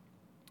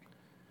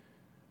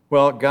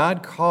 Well,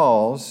 God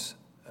calls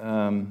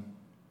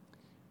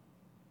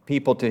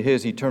people to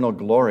his eternal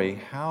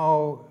glory.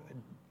 How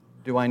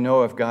do I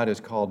know if God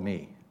has called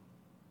me?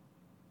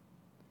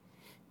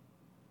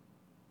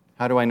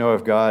 How do I know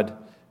if God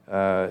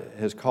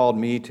has called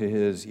me to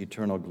his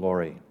eternal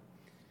glory?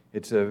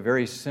 It's a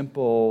very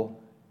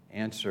simple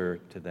answer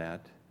to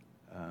that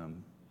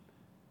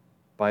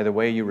by the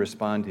way you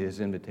respond to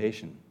his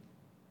invitation.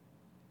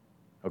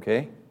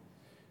 Okay?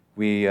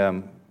 We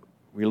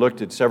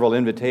looked at several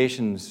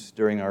invitations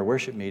during our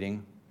worship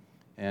meeting,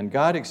 and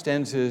God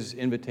extends his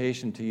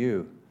invitation to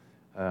you.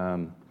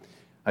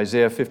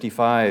 Isaiah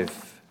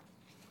 55,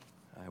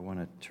 I want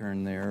to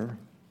turn there.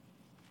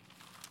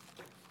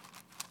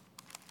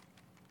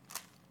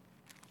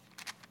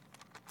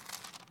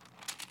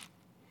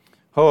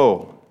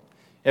 Ho,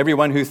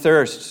 everyone who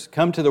thirsts,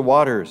 come to the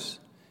waters,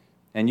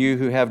 and you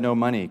who have no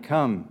money,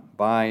 come,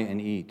 buy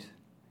and eat.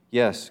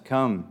 Yes,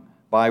 come,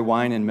 buy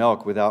wine and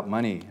milk without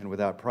money and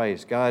without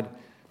price. God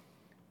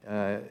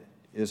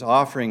is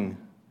offering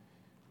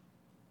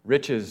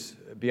riches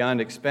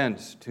beyond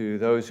expense to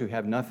those who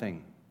have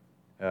nothing.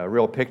 A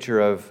real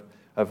picture of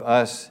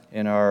us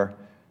in our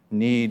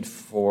need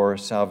for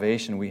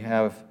salvation. We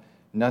have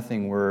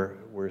nothing.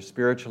 We're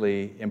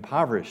spiritually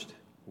impoverished.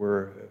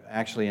 We're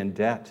actually in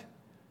debt.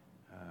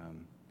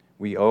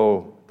 We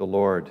owe the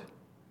Lord.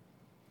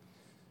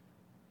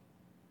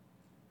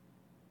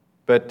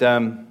 But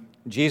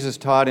Jesus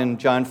taught in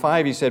John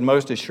 5, he said,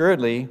 most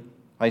assuredly,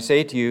 I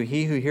say to you,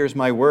 he who hears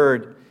my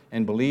word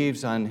and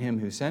believes on him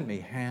who sent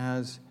me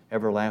has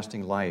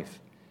everlasting life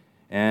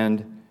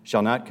and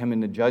shall not come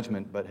into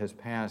judgment, but has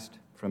passed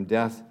from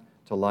death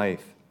to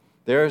life.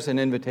 There's an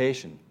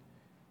invitation.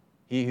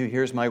 He who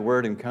hears my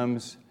word and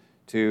comes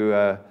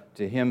to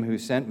him who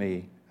sent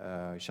me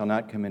shall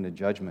not come into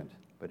judgment,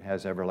 but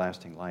has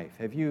everlasting life.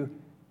 Have you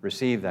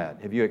received that?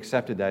 Have you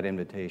accepted that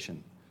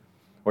invitation?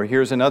 Or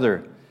here's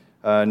another,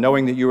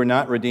 knowing that you were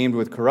not redeemed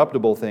with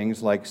corruptible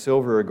things like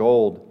silver or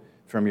gold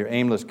from your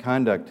aimless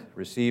conduct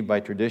received by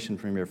tradition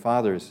from your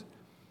fathers,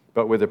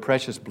 but with the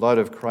precious blood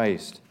of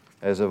Christ,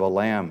 as of a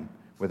lamb,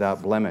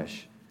 without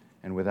blemish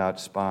and without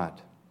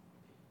spot.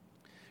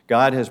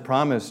 God has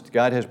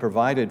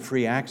provided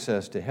free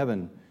access to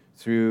heaven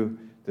through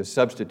the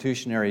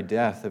substitutionary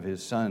death of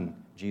his Son,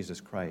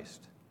 Jesus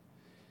Christ.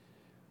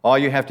 All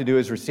you have to do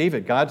is receive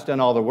it. God's done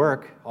all the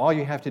work. All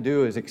you have to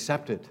do is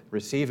accept it,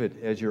 receive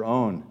it as your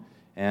own,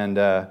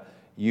 and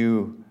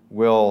you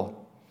will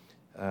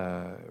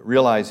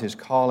realize his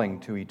calling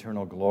to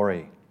eternal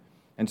glory.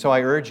 And so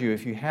I urge you,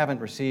 if you haven't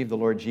received the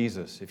Lord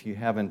Jesus, if you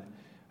haven't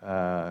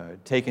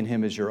taken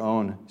him as your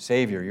own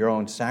Savior, your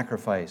own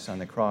sacrifice on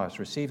the cross,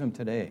 receive him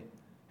today.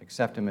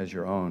 Accept him as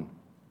your own.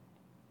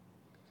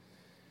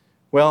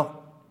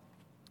 Well,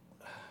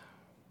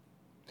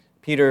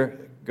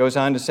 Peter goes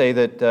on to say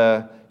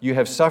that you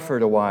have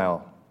suffered a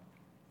while.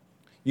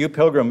 You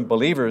pilgrim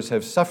believers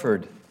have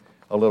suffered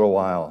a little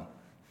while.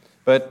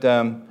 But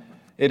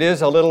it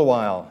is a little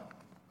while.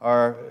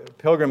 Our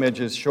pilgrimage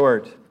is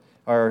short.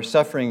 Our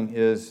suffering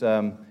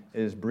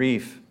is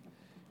brief.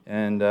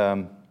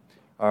 And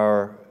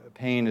our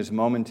pain is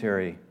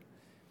momentary.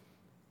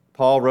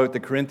 Paul wrote the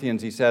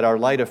Corinthians, he said, our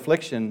light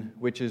affliction,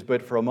 which is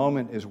but for a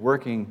moment, is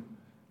working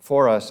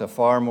for us a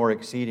far more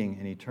exceeding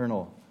and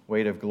eternal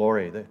weight of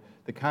glory.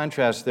 The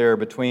contrast there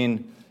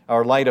between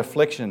our light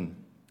affliction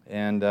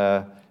and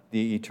the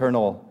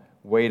eternal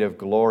weight of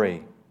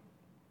glory.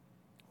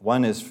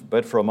 One is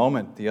but for a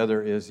moment, the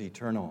other is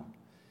eternal.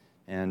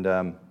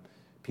 And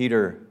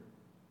Peter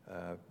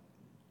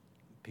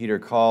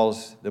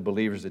calls the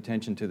believer's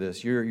attention to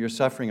this. You're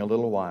suffering a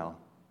little while.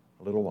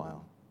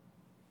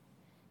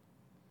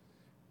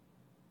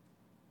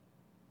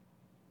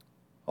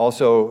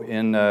 Also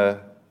in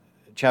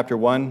chapter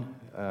 1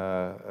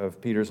 of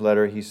Peter's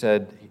letter,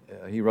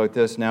 he wrote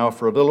this, now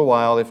for a little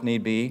while, if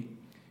need be,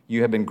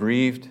 you have been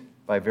grieved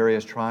by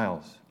various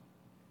trials,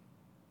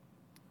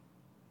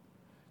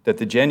 that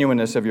the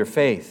genuineness of your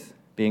faith,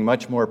 being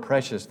much more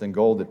precious than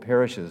gold that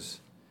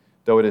perishes,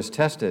 though it is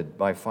tested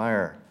by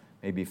fire,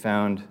 may be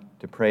found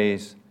to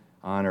praise,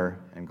 honor,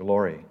 and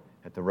glory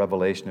at the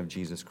revelation of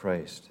Jesus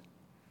Christ.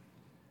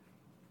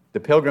 The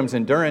pilgrim's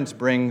endurance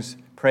brings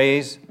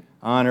praise,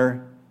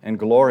 honor, and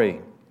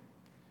glory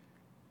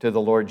to the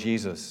Lord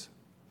Jesus.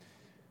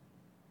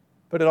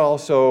 But it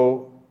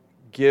also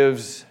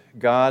gives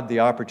God the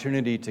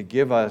opportunity to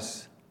give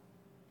us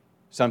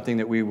something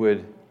that we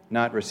would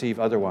not receive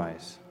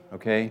otherwise,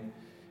 okay?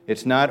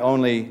 It's not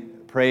only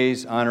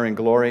praise, honor, and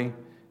glory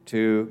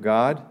to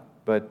God,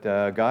 but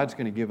God's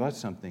going to give us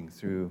something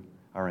through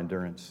our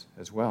endurance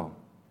as well.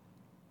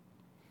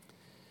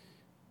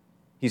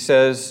 He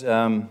says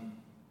in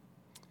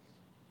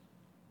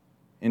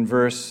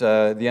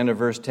the end of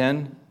verse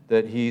 10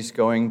 that he's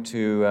going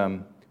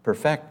to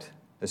perfect,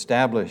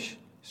 establish,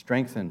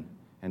 strengthen,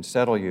 and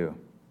settle you.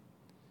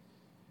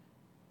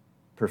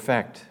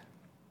 Perfect.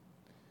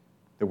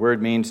 The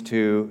word means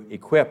to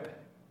equip,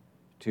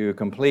 to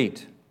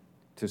complete,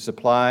 to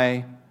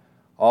supply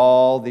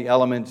all the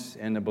elements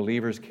in the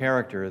believer's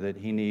character that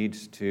he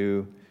needs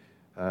to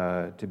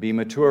be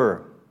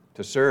mature,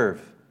 to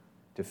serve,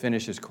 to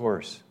finish his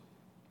course.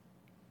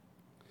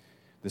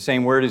 The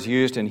same word is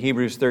used in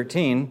Hebrews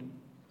 13.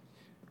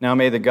 Now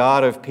may the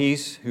God of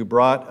peace, who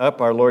brought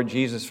up our Lord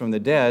Jesus from the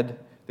dead,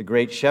 the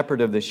great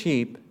shepherd of the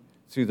sheep,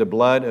 through the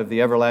blood of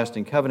the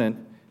everlasting covenant,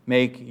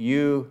 make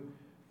you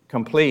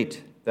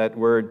complete. That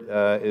word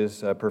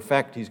is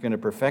perfect. He's going to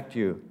perfect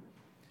you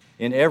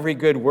in every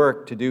good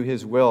work to do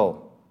his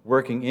will,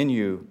 working in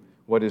you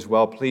what is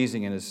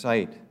well-pleasing in his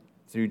sight,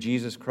 through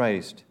Jesus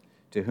Christ,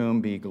 to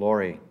whom be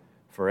glory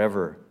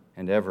forever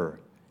and ever.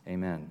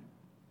 Amen.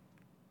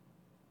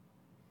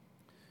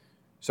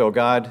 So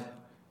God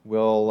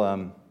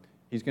will,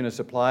 he's going to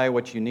supply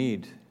what you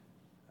need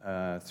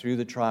through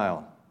the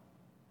trial.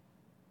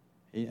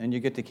 And you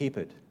get to keep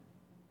it.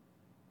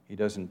 He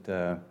doesn't,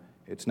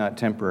 it's not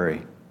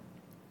temporary.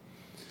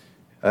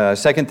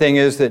 Second thing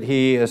is that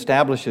he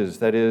establishes,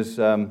 that is,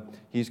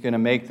 he's going to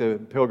make the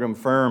pilgrim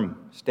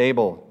firm,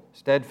 stable,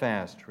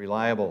 steadfast,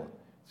 reliable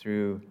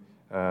through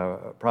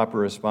proper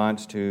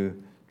response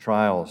to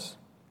trials.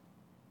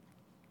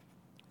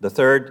 The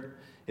third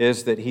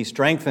is that he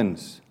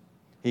strengthens.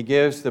 He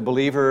gives the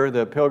believer,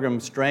 the pilgrim,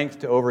 strength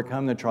to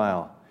overcome the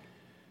trial.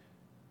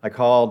 I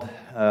called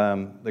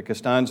the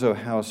Costanzo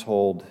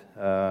household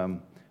a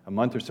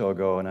month or so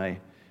ago, and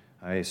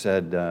I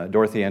said,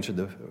 Dorothy answered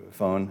the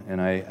phone,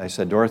 and I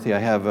said, Dorothy, I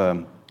have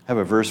a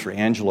verse for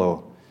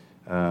Angelo.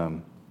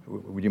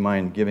 Would you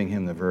mind giving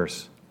him the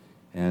verse?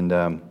 And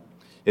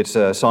it's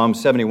Psalm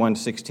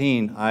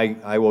 71:16.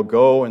 I will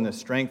go in the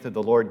strength of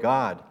the Lord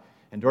God.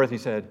 And Dorothy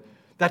said,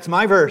 that's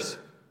my verse.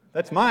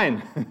 That's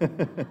mine.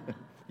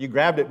 You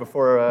grabbed it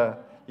before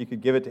you could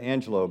give it to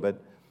Angelo,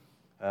 but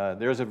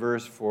There's a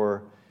verse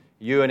for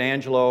you and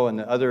Angelo and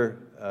the other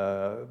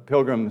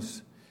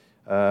pilgrims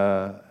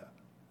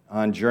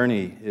on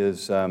journey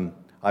is,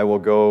 I will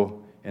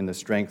go in the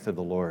strength of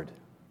the Lord.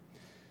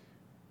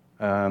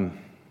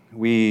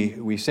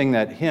 We sing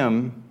that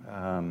hymn,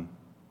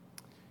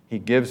 He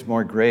gives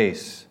more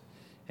grace,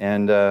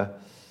 and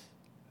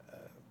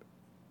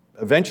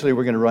eventually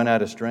we're going to run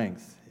out of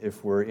strength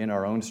if we're in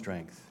our own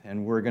strength.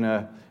 And we're going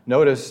to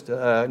notice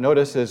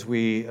as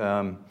we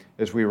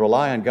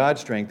rely on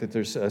God's strength that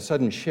there's a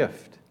sudden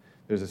shift.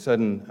 There's a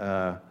sudden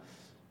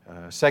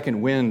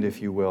second wind,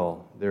 if you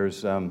will.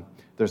 There's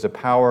a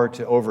power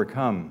to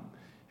overcome.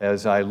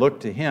 As I look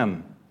to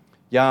Him,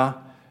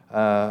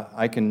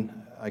 I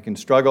can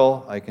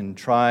struggle, I can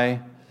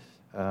try,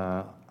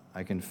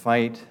 I can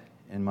fight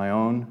on my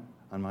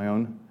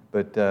own.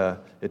 But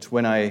it's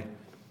when I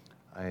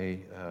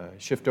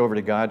shift over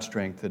to God's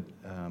strength that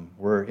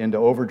we're into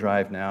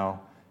overdrive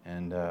now,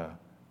 and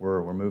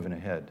we're moving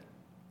ahead.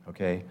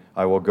 Okay,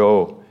 I will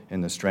go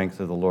in the strength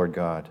of the Lord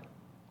God.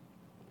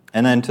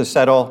 And then to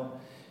settle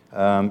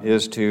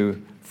is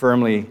to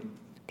firmly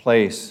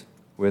place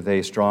with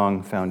a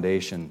strong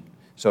foundation.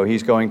 So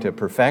He's going to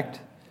perfect,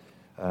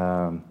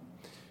 that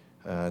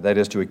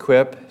is to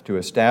equip, to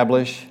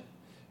establish,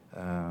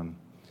 and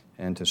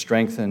to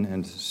strengthen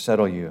and to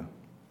settle you.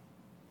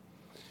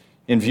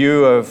 In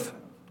view of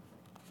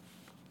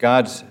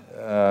God's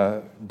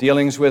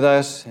dealings with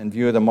us, in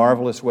view of the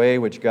marvelous way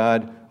which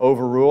God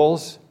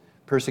overrules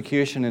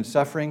persecution and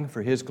suffering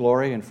for His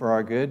glory and for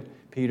our good,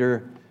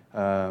 Peter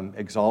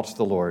exalts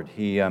the Lord.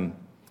 He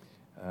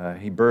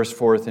bursts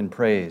forth in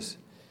praise.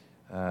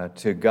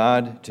 To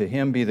God, to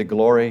Him be the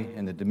glory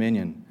and the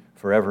dominion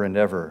forever and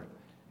ever.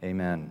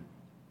 Amen.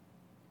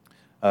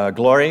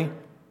 Glory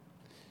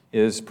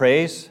is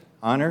praise,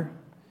 honor.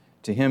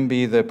 To Him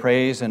be the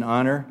praise and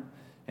honor.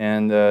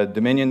 And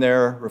dominion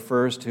there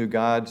refers to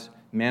God's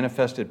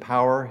manifested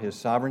power, His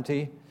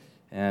sovereignty.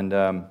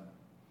 And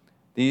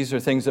these are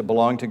things that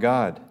belong to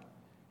God.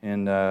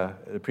 In the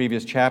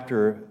previous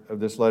chapter of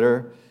this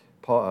letter,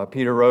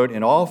 Peter wrote,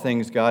 "In all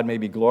things God may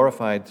be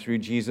glorified through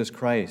Jesus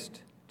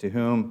Christ, to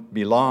whom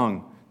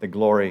belong the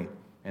glory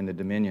and the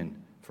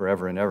dominion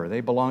forever and ever."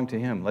 They belong to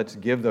Him. Let's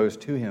give those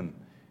to Him.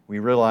 We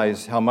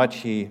realize how much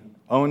He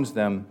owns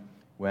them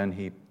when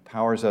He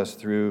powers us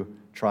through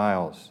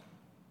trials.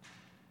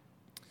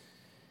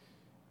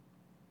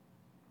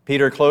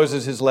 Peter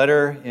closes his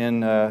letter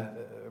in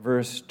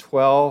verse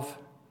 12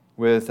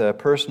 with a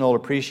personal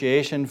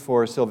appreciation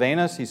for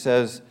Silvanus. He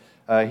says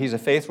he's a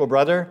faithful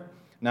brother,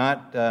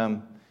 not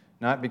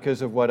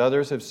because of what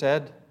others have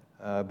said,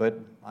 but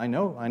I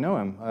know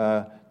him.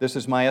 This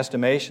is my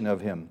estimation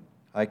of him.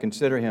 I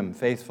consider him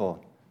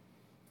faithful.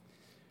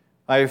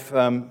 I've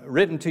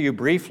written to you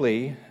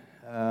briefly,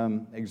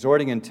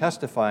 exhorting and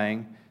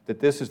testifying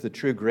that this is the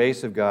true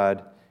grace of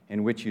God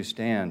in which you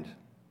stand.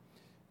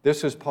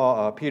 This was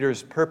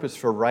Peter's purpose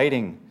for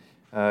writing.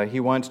 He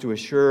wants to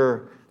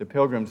assure the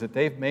pilgrims that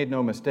they've made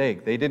no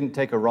mistake. They didn't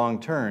take a wrong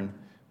turn,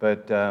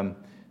 but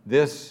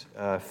this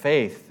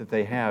faith that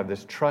they have,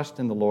 this trust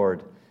in the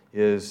Lord,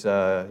 is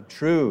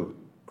true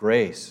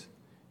grace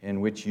in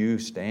which you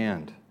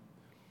stand.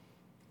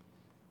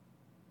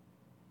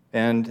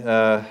 And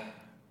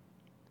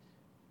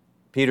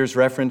Peter's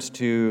reference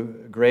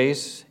to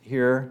grace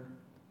here,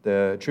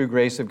 the true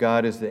grace of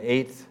God, is the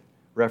 8th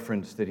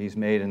reference that he's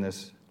made in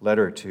this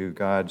letter to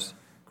God's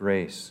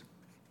grace.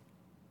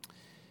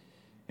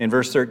 In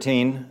verse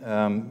 13,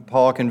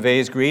 Paul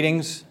conveys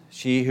greetings.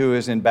 She who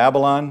is in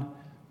Babylon,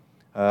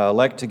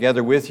 elect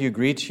together with you,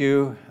 greets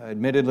you.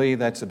 Admittedly,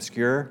 that's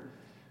obscure.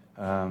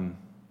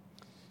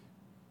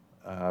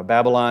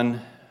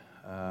 Babylon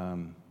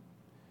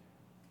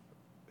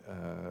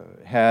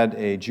had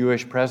a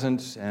Jewish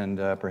presence, and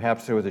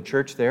perhaps there was a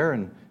church there,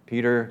 and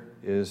Peter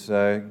is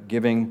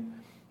giving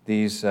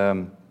these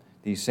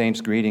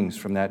saints greetings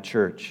from that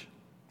church.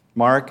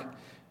 Mark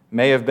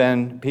may have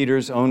been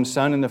Peter's own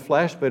son in the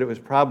flesh, but it was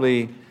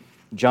probably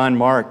John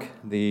Mark,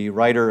 the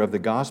writer of the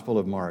Gospel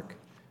of Mark,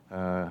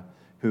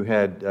 who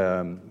had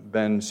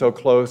been so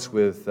close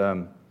with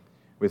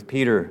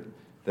Peter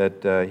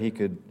that he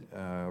could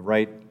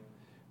write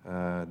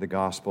the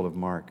Gospel of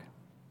Mark.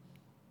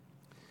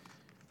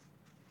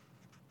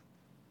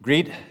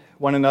 Greet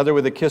one another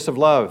with a kiss of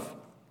love.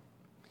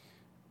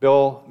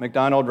 Bill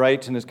MacDonald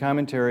writes in his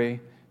commentary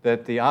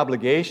that the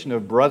obligation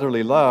of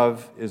brotherly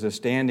love is a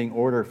standing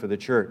order for the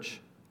church,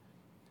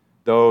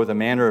 though the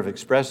manner of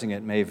expressing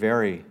it may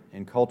vary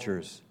in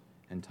cultures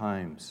and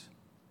times.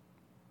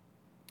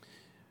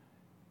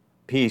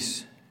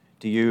 Peace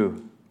to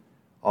you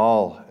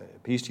all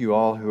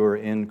who are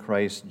in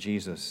Christ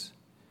Jesus.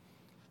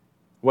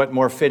 What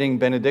more fitting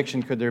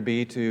benediction could there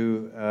be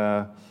to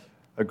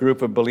a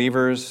group of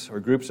believers or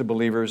groups of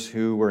believers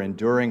who were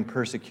enduring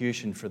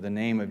persecution for the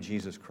name of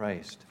Jesus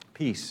Christ?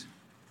 Peace.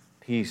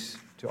 Peace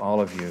to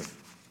all of you.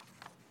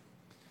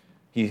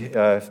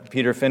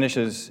 Peter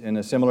finishes in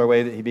a similar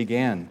way that he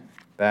began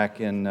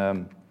back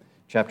in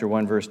chapter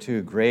 1, verse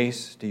 2.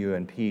 Grace to you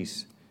and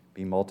peace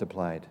be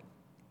multiplied.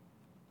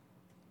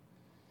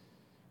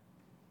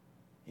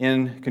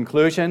 In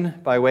conclusion,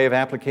 by way of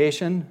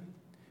application,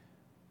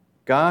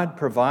 God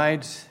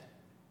provides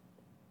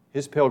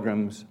His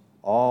pilgrims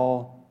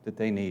all that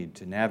they need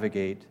to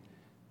navigate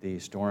the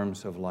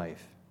storms of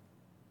life.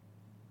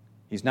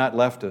 He's not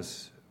left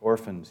us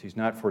orphans. He's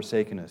not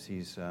forsaken us.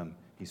 He's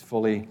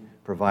fully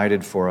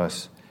provided for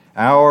us.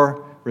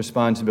 Our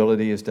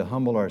responsibility is to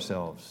humble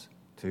ourselves,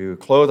 to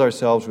clothe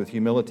ourselves with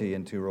humility,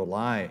 and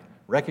to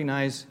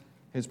recognize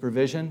His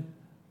provision,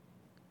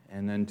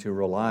 and then to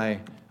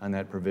rely on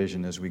that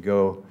provision as we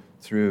go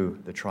through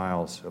the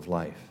trials of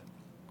life.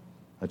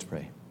 Let's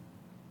pray.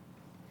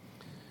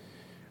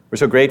 We're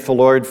so grateful,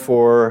 Lord,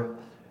 for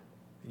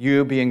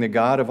You being the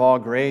God of all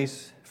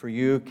grace, for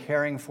You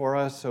caring for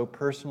us so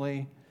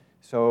personally,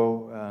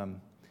 so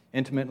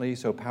intimately,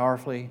 so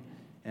powerfully,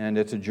 and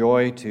it's a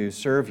joy to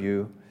serve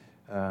You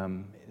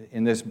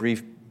in this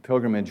brief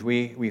pilgrimage.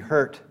 We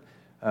hurt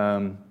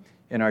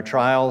in our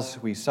trials,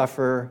 we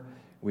suffer,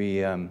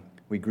 we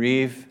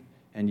grieve,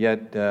 and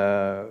yet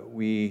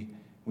we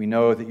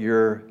know that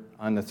You're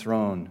on the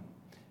throne,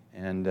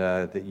 and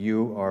that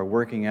You are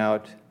working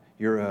out,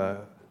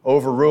 You're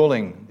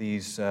overruling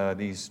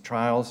these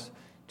trials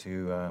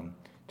to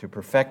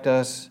perfect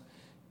us,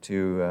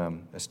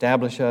 to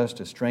establish us,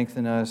 to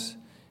strengthen us,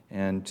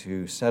 and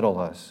to settle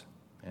us.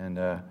 And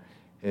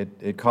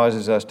it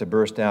causes us to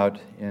burst out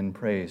in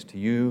praise. To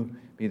You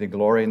be the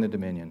glory and the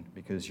dominion,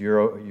 because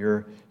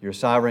You're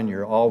sovereign,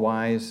 You're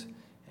all-wise,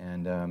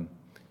 and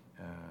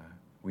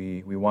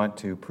we want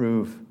to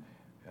prove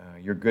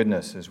Your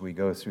goodness as we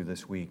go through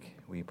this week.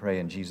 We pray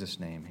in Jesus'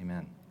 name,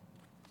 amen.